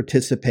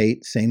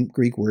participate, same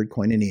Greek word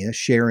koinonia,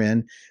 share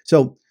in.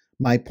 So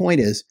my point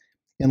is,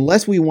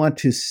 unless we want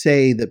to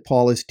say that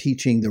Paul is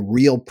teaching the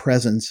real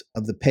presence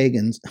of the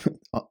pagans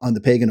on the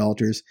pagan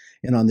altars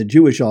and on the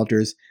Jewish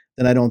altars,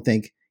 then I don't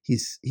think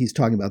he's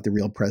talking about the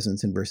real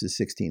presence in verses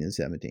 16 and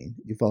 17.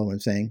 You follow what I'm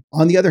saying?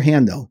 On the other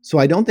hand, though, so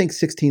I don't think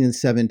 16 and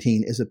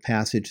 17 is a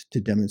passage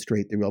to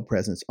demonstrate the real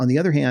presence. On the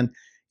other hand,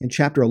 in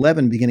chapter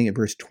 11, beginning at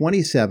verse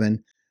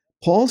 27,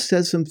 Paul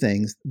says some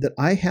things that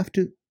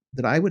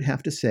I would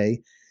have to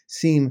say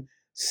seem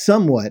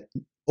somewhat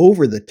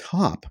over the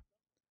top,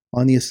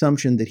 on the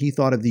assumption that he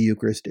thought of the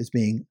Eucharist as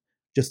being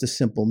just a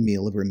simple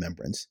meal of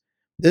remembrance.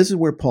 This is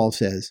where Paul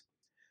says,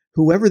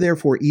 "Whoever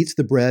therefore eats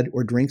the bread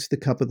or drinks the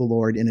cup of the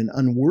Lord in an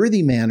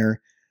unworthy manner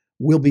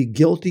will be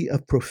guilty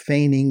of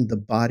profaning the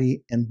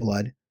body and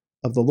blood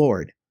of the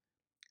Lord.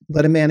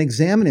 Let a man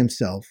examine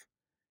himself,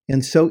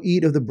 and so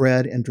eat of the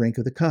bread and drink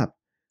of the cup.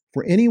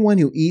 For anyone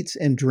who eats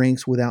and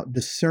drinks without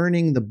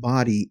discerning the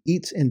body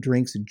eats and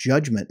drinks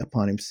judgment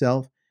upon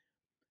himself.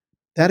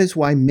 That is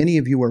why many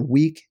of you are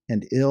weak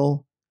and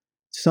ill.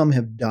 Some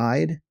have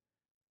died,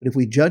 but if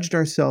we judged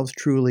ourselves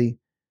truly,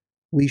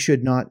 we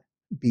should not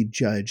be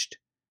judged."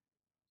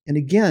 And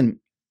again,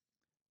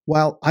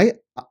 while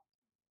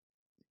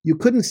you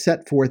couldn't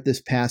set forth this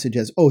passage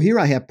as, "Oh, here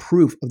I have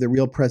proof of the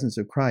real presence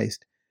of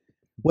Christ,"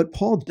 what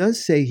Paul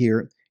does say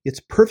here, it's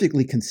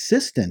perfectly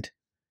consistent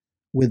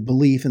with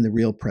belief in the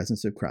real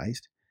presence of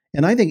Christ.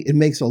 And I think it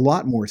makes a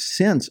lot more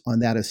sense on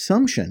that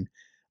assumption.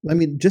 I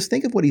mean, just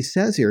think of what he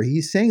says here.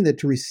 He's saying that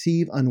to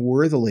receive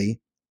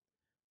unworthily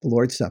the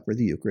Lord's Supper,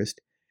 the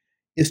Eucharist,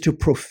 is to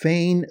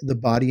profane the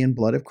body and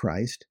blood of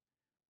Christ.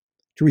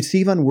 To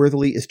receive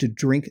unworthily is to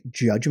drink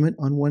judgment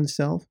on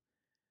oneself.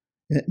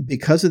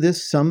 Because of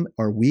this, some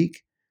are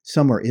weak,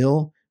 some are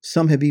ill,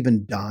 some have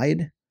even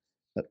died.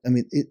 I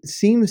mean, it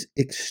seems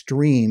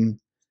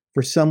extreme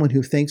for someone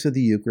who thinks of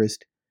the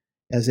Eucharist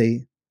as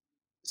a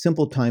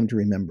simple time to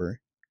remember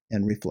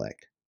and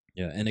reflect.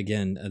 Yeah, and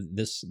again,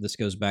 this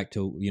goes back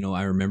to,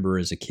 I remember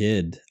as a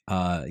kid,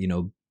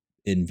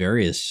 in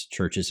various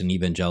churches and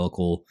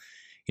evangelical,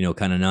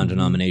 kind of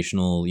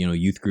non-denominational,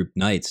 youth group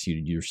nights,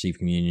 you receive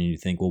communion and you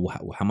think, well,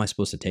 how am I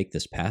supposed to take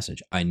this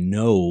passage? I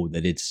know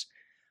that it's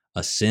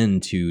a sin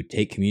to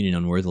take communion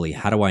unworthily.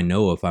 How do I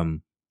know if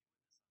I'm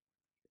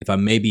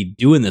maybe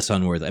doing this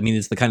unworthily? I mean,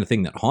 it's the kind of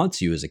thing that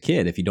haunts you as a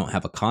kid if you don't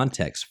have a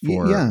context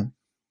for,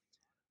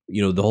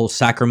 the whole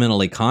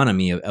sacramental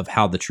economy of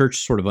how the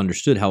church sort of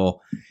understood how,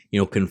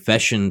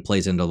 confession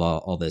plays into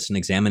all this, and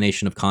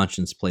examination of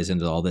conscience plays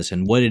into all this,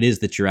 and what it is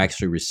that you're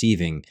actually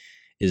receiving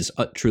is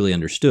truly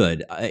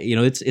understood.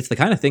 It's the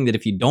kind of thing that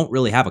if you don't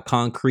really have a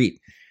concrete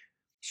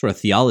sort of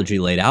theology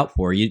laid out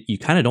for you, you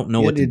kind of don't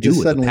know what to do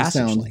with a passage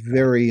sounds like that.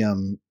 Very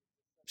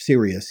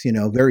serious,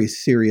 very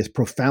serious,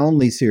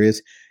 profoundly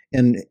serious.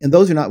 And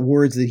those are not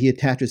words that he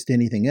attaches to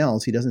anything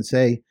else. He doesn't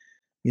say,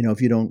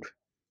 if you don't,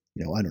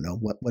 I don't know,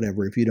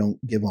 whatever, if you don't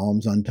give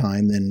alms on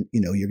time, then,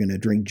 you're going to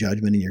drink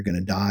judgment and you're going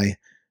to die.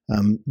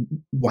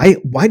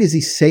 Why does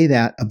he say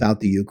that about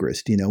the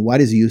Eucharist? Why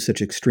does he use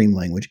such extreme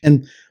language?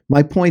 And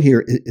my point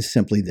here is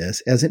simply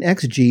this. As an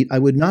exegete, I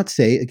would not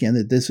say, again,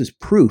 that this is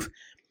proof.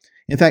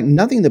 In fact,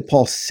 nothing that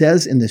Paul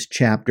says in this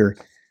chapter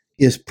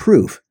is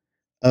proof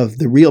of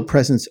the real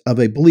presence, of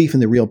a belief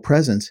in the real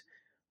presence,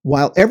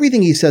 while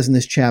everything he says in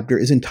this chapter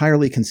is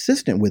entirely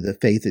consistent with the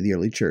faith of the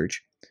early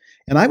church.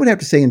 And I would have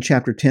to say in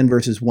chapter 10,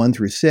 verses 1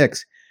 through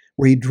 6,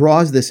 where he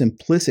draws this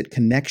implicit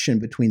connection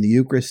between the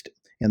Eucharist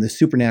and the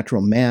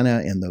supernatural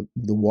manna and the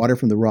water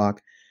from the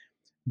rock,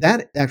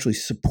 that actually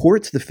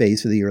supports the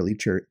faith of the early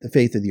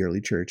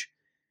church.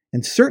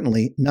 And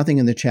certainly nothing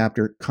in the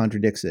chapter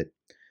contradicts it.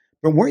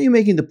 But weren't you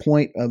making the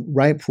point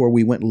right before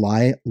we went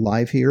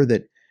live here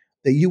that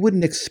you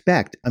wouldn't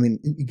expect, I mean,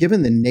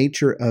 given the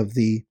nature of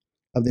the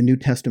of the New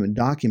Testament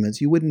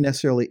documents, you wouldn't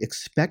necessarily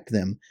expect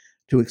them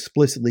to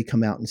explicitly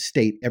come out and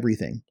state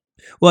everything.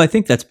 Well, I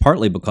think that's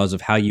partly because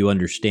of how you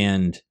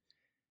understand,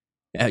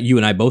 you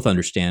and I both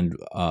understand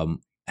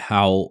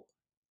how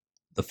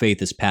the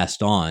faith is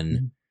passed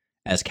on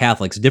Mm-hmm. as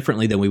Catholics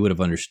differently than we would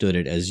have understood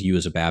it as you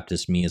as a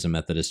Baptist, me as a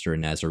Methodist or a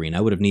Nazarene.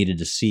 I would have needed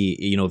to see,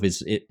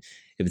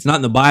 if it's not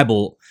in the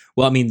Bible.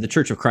 Well, I mean, the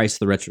Church of Christ,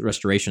 the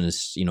Restoration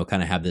is,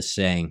 kind of have this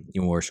saying,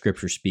 where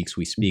Scripture speaks,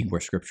 we speak. Mm-hmm.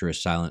 Where Scripture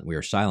is silent, we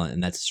are silent.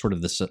 And that's sort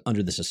of this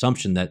under this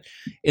assumption that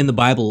in the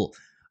Bible,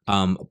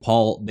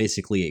 Paul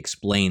basically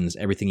explains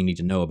everything you need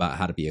to know about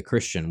how to be a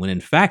Christian. When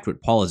in fact,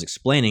 what Paul is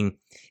explaining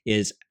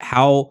is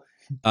how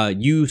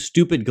you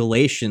stupid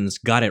Galatians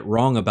got it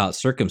wrong about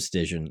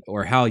circumcision,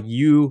 or how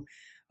you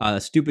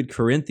stupid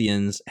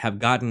Corinthians have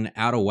gotten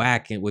out of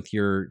whack with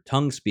your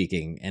tongue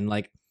speaking, and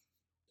like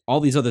all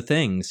these other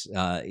things.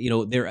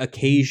 They're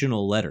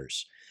occasional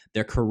letters,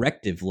 they're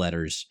corrective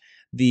letters.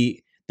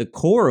 The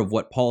core of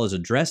what Paul is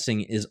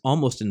addressing is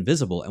almost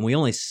invisible, and we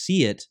only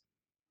see it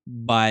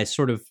by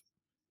sort of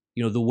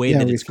the way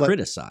that it's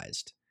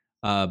criticized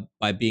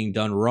by being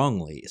done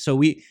wrongly.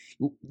 So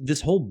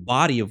this whole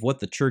body of what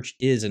the church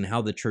is and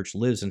how the church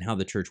lives and how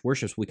the church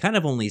worships, we kind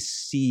of only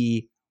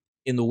see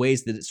in the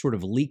ways that it sort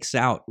of leaks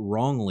out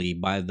wrongly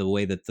by the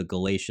way that the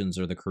Galatians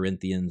or the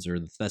Corinthians or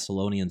the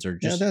Thessalonians are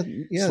just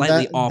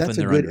slightly off in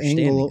their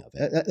understanding of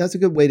it. That's a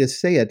good way to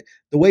say it.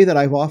 The way that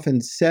I've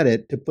often said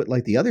it, to put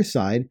like the other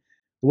side,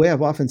 the way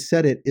I've often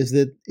said it is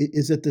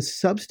that the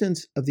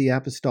substance of the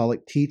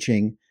apostolic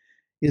teaching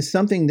is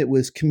something that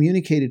was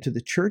communicated to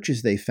the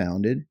churches they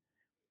founded,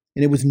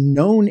 and it was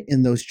known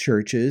in those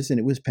churches, and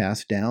it was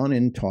passed down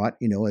and taught,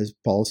 as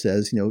Paul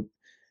says,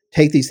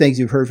 take these things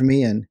you've heard from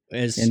me and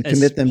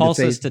commit them Paul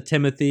to faith. Says to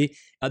Timothy,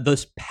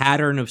 this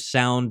pattern of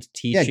sound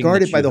teaching. Yeah,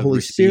 guarded by the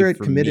Holy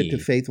Spirit, committed to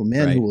faithful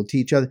men who will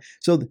teach others.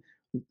 So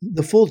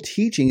the full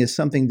teaching is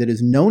something that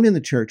is known in the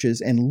churches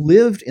and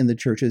lived in the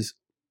church's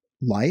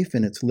life,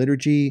 in its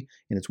liturgy,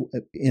 in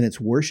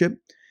its worship,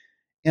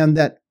 and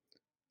that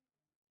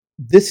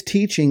this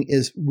teaching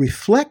is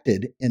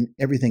reflected in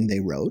everything they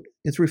wrote.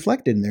 It's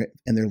reflected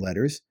in their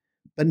letters,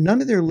 but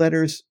none of their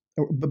letters,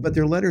 but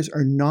their letters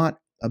are not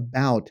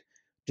about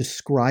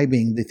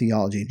describing the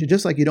theology.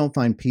 Just like you don't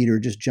find Peter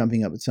just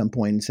jumping up at some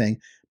point and saying,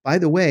 "By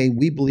the way,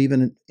 we believe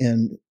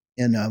in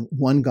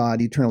one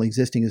God, eternally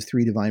existing as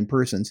three divine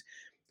persons."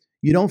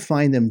 You don't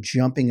find them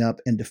jumping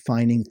up and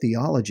defining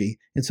theology,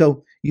 and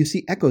so you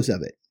see echoes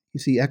of it.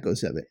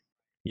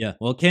 Yeah.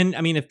 Well, Ken,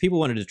 I mean, if people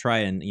wanted to try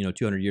and,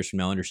 200 years from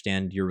now,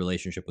 understand your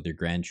relationship with your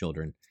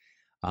grandchildren,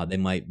 they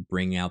might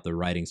bring out the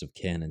writings of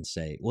Ken and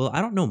say, well,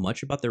 I don't know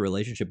much about their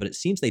relationship, but it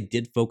seems they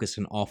did focus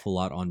an awful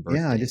lot on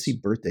birthdays. Yeah, I just see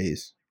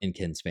birthdays in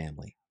Ken's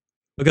family.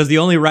 Because the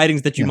only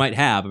writings that you might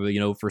have,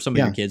 for some of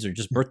your kids are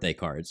just birthday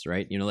cards,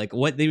 right? Like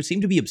what they seem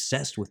to be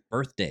obsessed with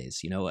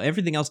birthdays.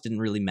 Everything else didn't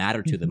really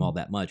matter to them all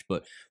that much,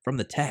 but from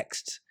the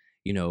text,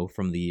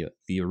 from the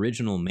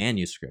original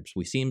manuscripts,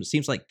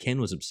 seems like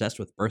Ken was obsessed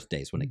with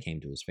birthdays when it came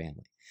to his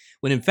family.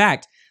 When in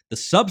fact, the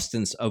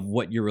substance of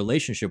what your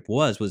relationship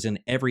was in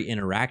every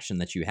interaction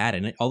that you had,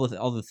 and all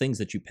the things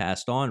that you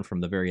passed on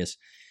from the various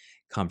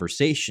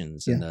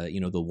conversations and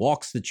the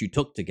walks that you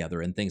took together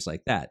and things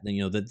like that.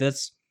 Then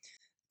that's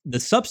the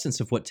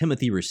substance of what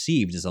Timothy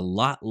received is a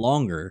lot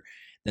longer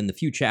than the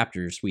few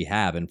chapters we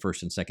have in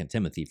 1st and 2nd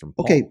Timothy from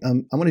Paul. Okay,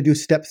 I'm going to do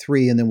step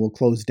 3 and then we'll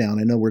close down.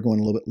 I know we're going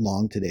a little bit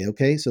long today,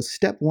 okay? So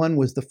step 1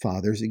 was the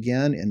fathers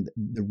again and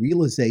the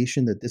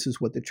realization that this is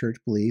what the church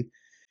believed.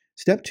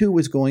 Step 2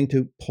 was going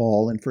to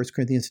Paul in 1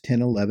 Corinthians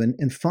 10:11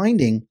 and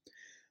finding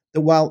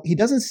that while he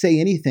doesn't say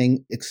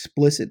anything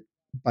explicit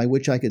by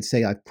which I could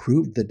say I've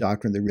proved the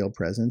doctrine of the real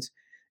presence,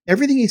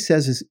 everything he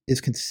says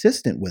is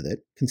consistent with it,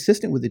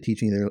 consistent with the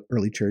teaching of the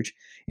early church,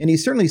 and he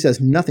certainly says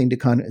nothing to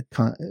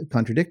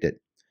contradict it.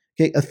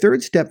 Okay, a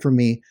third step for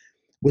me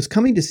was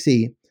coming to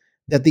see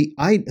that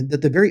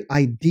the very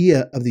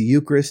idea of the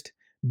Eucharist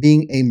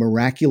being a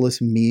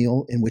miraculous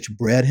meal in which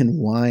bread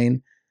and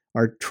wine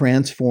are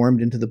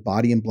transformed into the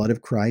body and blood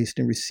of Christ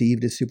and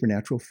received as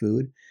supernatural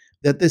food,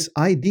 that this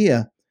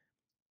idea,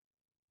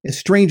 as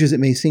strange as it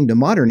may seem to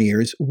modern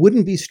ears,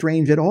 wouldn't be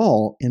strange at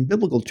all in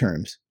biblical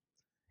terms.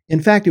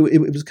 In fact, it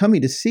was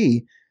coming to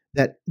see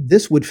that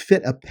this would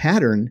fit a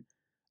pattern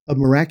of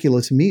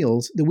miraculous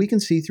meals that we can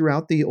see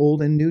throughout the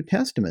Old and New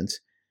Testaments.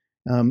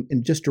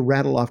 And just to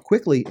rattle off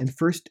quickly, in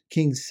 1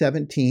 Kings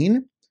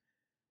 17,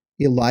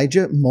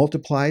 Elijah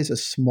multiplies a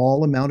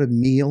small amount of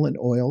meal and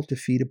oil to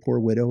feed a poor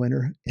widow and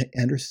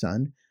her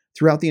son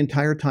throughout the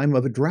entire time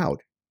of a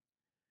drought.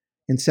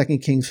 In 2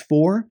 Kings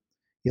 4,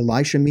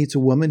 Elisha meets a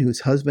woman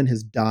whose husband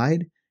has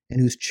died and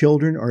whose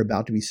children are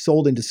about to be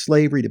sold into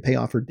slavery to pay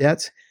off her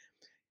debts.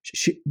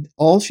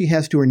 All she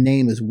has to her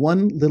name is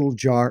one little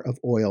jar of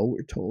oil,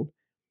 we're told.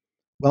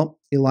 Well,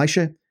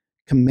 Elisha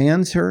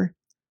commands her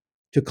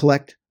to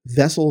collect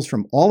vessels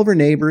from all of her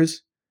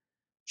neighbors.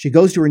 She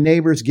goes to her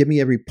neighbors, give me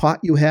every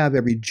pot you have,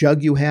 every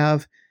jug you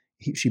have.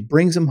 She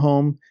brings them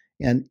home,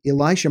 and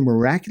Elisha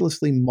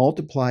miraculously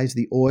multiplies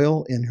the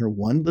oil in her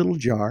one little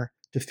jar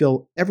to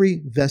fill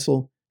every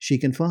vessel she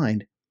can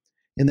find.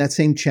 In that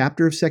same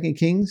chapter of 2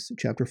 Kings,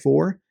 chapter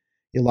 4,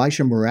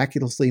 Elisha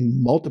miraculously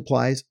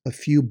multiplies a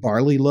few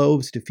barley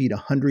loaves to feed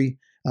 100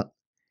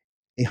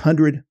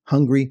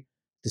 hungry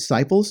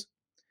disciples.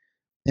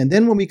 And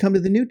then when we come to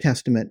the New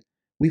Testament,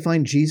 we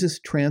find Jesus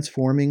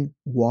transforming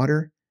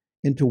water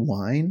into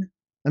wine.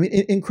 I mean,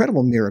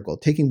 incredible miracle,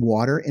 taking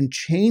water and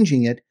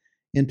changing it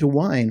into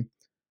wine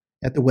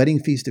at the wedding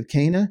feast of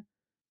Cana.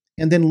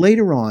 And then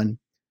later on,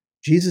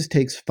 Jesus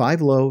takes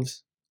 5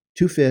 loaves,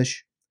 2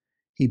 fish,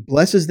 he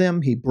blesses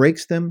them, he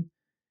breaks them,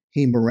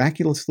 he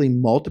miraculously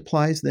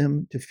multiplies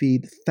them to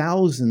feed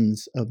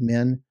thousands of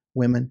men,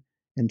 women,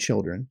 and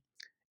children.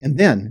 And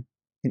then,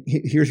 and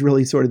here's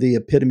really sort of the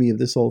epitome of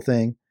this whole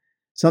thing,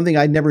 something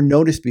I'd never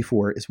noticed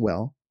before as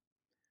well.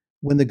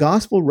 When the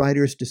gospel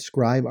writers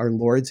describe our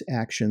Lord's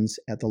actions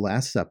at the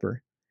Last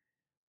Supper,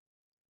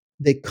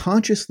 they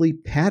consciously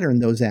pattern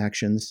those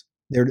actions,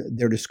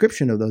 their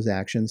description of those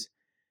actions,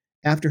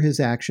 after his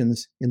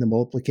actions in the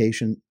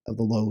multiplication of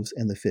the loaves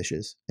and the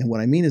fishes. And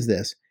what I mean is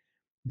this: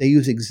 they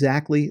use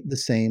exactly the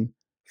same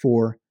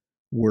 4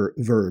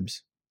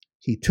 verbs.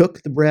 He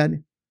took the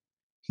bread,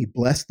 he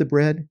blessed the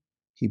bread,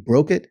 he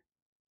broke it,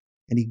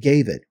 and he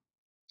gave it,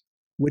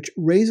 which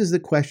raises the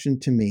question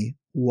to me,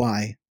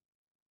 why?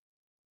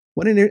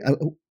 What an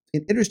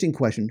interesting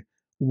question.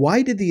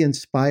 Why did the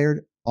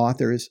inspired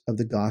authors of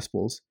the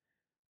Gospels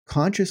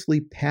consciously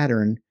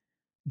pattern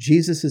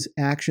Jesus'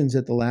 actions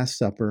at the Last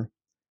Supper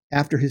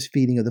after his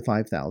feeding of the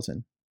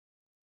 5,000?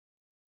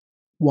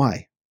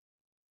 Why?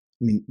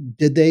 I mean,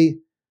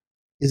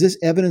 is this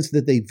evidence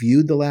that they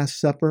viewed the Last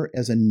Supper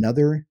as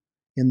another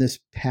in this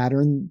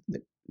pattern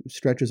that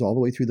stretches all the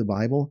way through the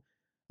Bible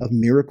of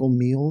miracle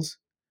meals?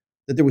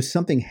 That there was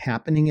something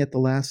happening at the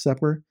Last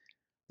Supper?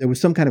 There was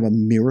some kind of a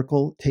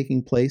miracle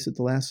taking place at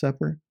the Last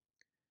Supper?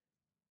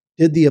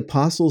 Did the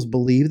apostles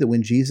believe that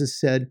when Jesus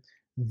said,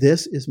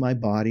 "This is my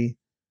body,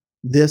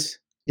 this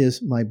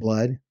is my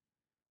blood,"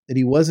 that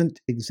he wasn't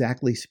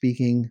exactly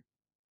speaking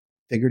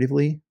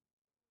figuratively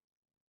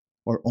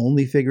or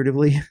only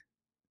figuratively?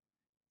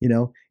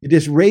 It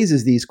just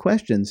raises these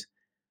questions.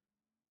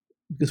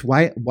 Because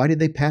why did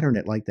they pattern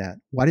it like that?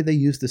 Why did they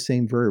use the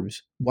same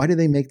verbs? Why did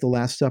they make the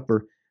Last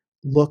Supper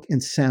look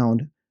and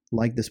sound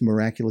like this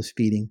miraculous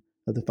feeding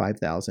of the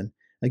 5,000?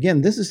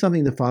 Again, this is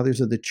something the fathers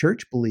of the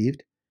church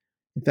believed.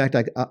 In fact,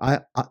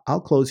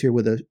 I'll close here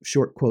with a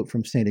short quote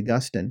from St.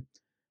 Augustine,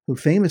 who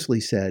famously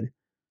said,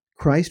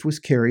 "Christ was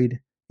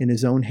carried in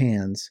his own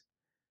hands.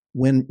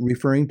 When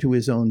referring to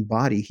his own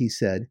body, he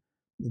said,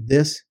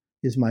 'This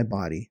is my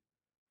body,'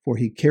 for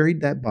he carried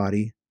that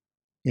body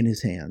in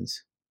his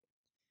hands."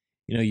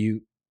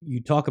 You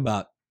talk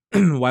about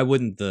why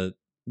wouldn't the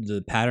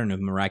pattern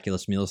of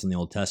miraculous meals in the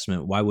Old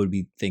Testament, why would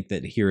we think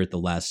that here at the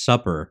Last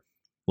Supper,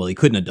 well, he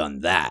couldn't have done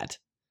that,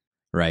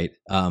 right?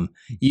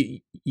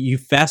 You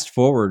fast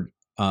forward,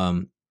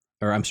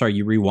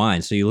 you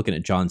rewind. So you're looking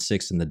at John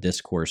 6 in the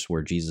discourse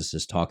where Jesus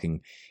is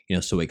talking,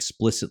 so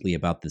explicitly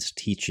about this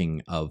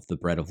teaching of the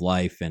bread of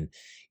life and,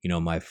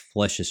 my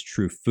flesh is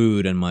true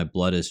food and my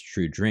blood is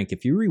true drink.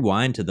 If you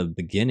rewind to the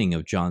beginning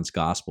of John's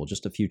gospel,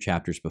 just a few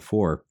chapters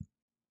before,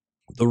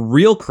 the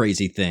real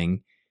crazy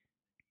thing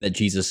that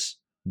Jesus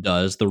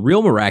does, the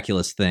real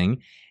miraculous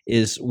thing,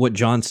 is what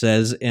John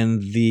says in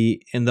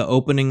the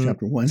opening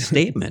Chapter 1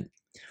 statement.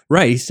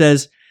 Right. He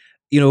says,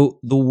 the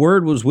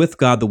Word was with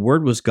God, the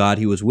Word was God,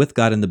 he was with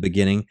God in the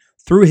beginning.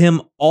 Through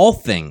him all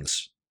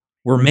things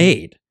were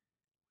made.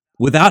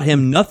 Without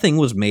him nothing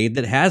was made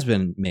that has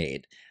been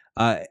made.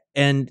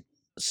 And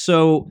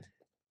so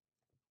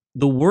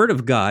the Word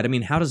of God,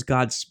 how does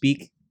God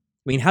speak?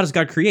 How does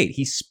God create?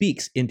 He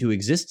speaks into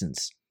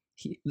existence.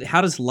 How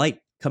does light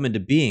come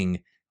into being?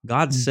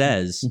 God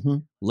says,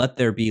 "Let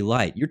there be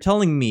light." You're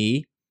telling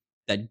me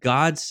that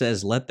God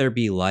says, "Let there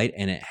be light,"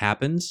 and it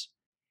happens?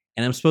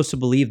 And I'm supposed to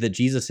believe that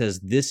Jesus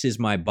says, "This is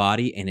my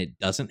body," and it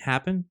doesn't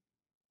happen?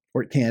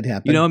 Or it can't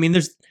happen.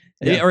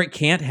 Or it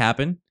can't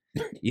happen.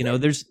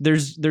 There's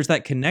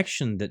that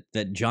connection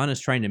that John is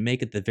trying to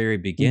make at the very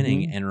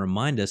beginning and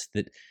remind us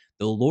that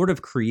the Lord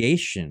of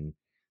creation,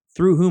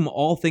 through whom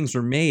all things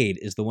are made,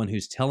 is the one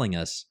who's telling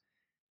us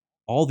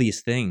all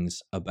these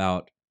things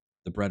about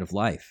the bread of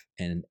life,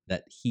 and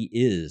that he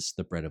is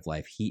the bread of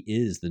life. He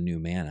is the new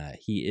manna.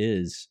 He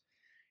is,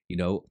 we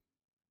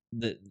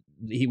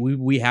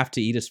have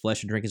to eat his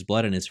flesh and drink his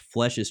blood, and his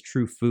flesh is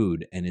true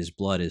food and his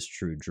blood is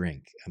true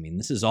drink.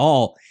 This is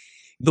all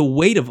the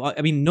weight of,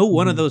 no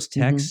one of those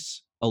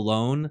texts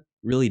alone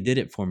really did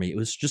it for me. It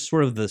was just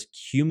sort of this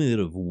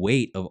cumulative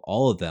weight of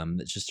all of them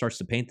that just starts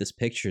to paint this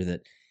picture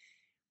that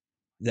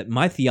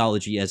my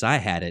theology as I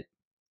had it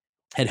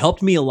had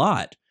helped me a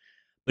lot,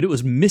 but it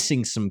was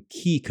missing some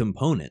key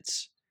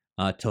components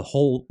to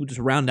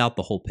round out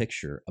the whole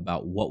picture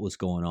about what was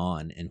going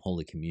on in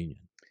Holy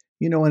Communion.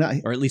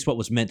 Or at least what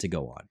was meant to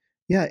go on.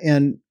 Yeah,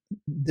 and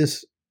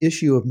this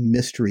issue of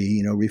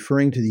mystery,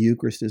 referring to the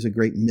Eucharist as a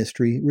great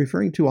mystery,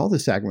 referring to all the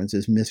sacraments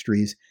as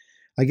mysteries,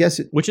 I guess,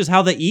 which is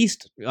how the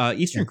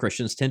Eastern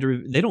Christians tend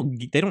to.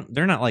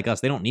 They're not like us.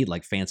 They don't need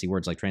like fancy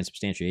words like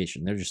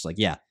transubstantiation. They're just like,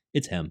 yeah,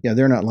 It's him. Yeah,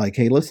 they're not like,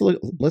 hey, let's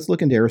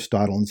look into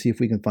Aristotle and see if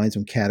we can find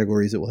some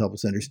categories that will help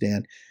us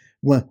understand.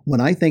 When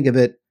I think of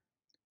it,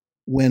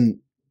 when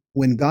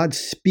God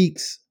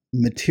speaks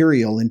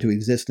material into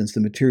existence,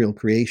 the material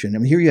creation, I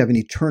mean, here you have an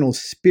eternal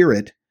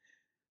spirit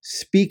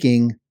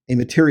speaking a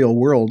material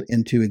world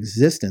into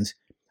existence.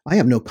 I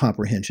have no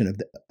comprehension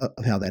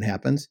of how that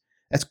happens.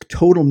 That's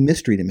total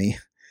mystery to me.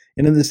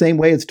 And in the same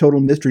way, it's total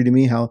mystery to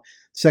me how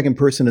second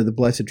person of the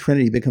Blessed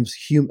Trinity becomes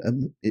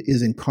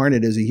is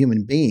incarnate as a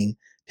human being,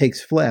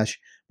 takes flesh.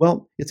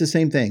 Well, it's the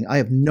same thing. I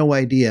have no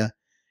idea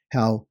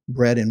how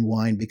bread and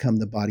wine become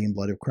the body and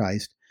blood of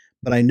Christ.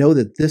 But I know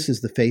that this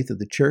is the faith of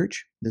the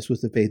church. This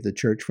was the faith of the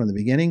church from the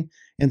beginning.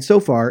 And so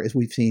far, as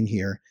we've seen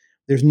here,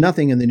 there's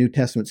nothing in the New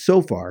Testament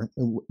so far.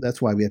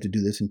 That's why we have to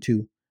do this in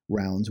 2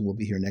 rounds, and we'll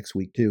be here next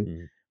week too.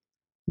 Mm-hmm.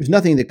 There's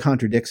nothing that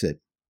contradicts it.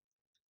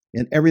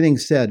 And everything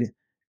said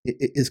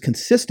is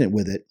consistent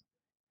with it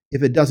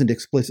if it doesn't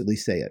explicitly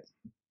say it.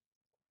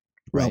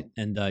 Right. Well,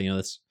 and,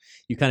 that's,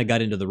 you kind of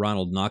got into the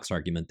Ronald Knox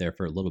argument there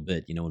for a little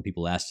bit, when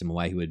people asked him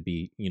why he would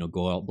be,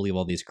 go out, believe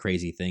all these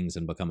crazy things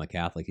and become a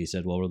Catholic. He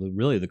said, well,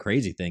 really the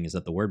crazy thing is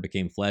that the word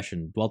became flesh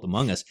and dwelt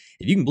among us.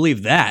 If you can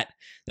believe that,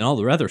 then all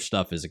the other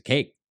stuff is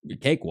a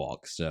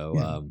cakewalk.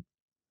 So,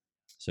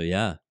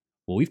 yeah.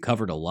 Well, we've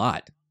covered a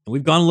lot, and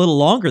we've gone a little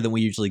longer than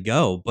we usually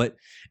go, but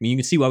I mean, you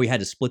can see why we had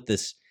to split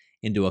this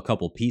into a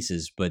couple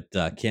pieces, but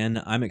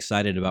Ken, I'm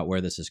excited about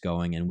where this is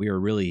going, and we are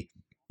really,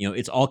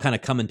 it's all kind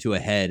of coming to a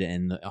head,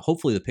 and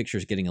hopefully the picture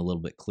is getting a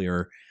little bit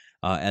clearer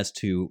as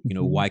to,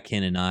 why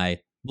Ken and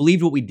I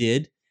believed what we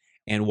did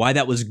and why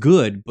that was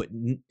good, but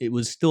it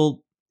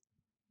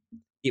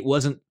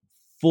wasn't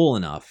full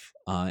enough,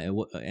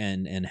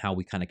 and how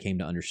we kind of came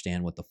to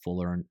understand what the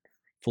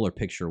fuller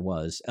picture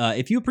was.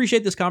 If you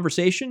appreciate this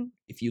conversation,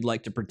 if you'd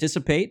like to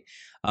participate,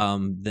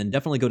 then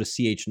definitely go to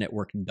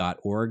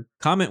chnetwork.org,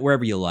 comment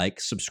wherever you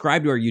like,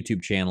 subscribe to our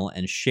YouTube channel,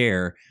 and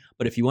share.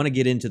 But if you want to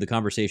get into the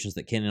conversations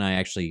that Ken and I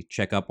actually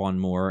check up on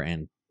more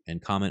and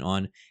comment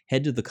on,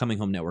 head to the Coming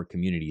Home Network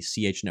community,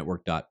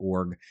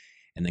 chnetwork.org,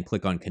 and then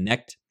click on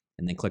Connect,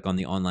 and then click on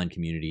the online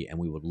community, and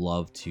we would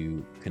love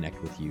to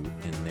connect with you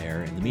in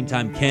there. In the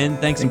meantime, Ken,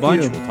 thanks a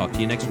bunch. We'll talk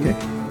to you next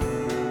week.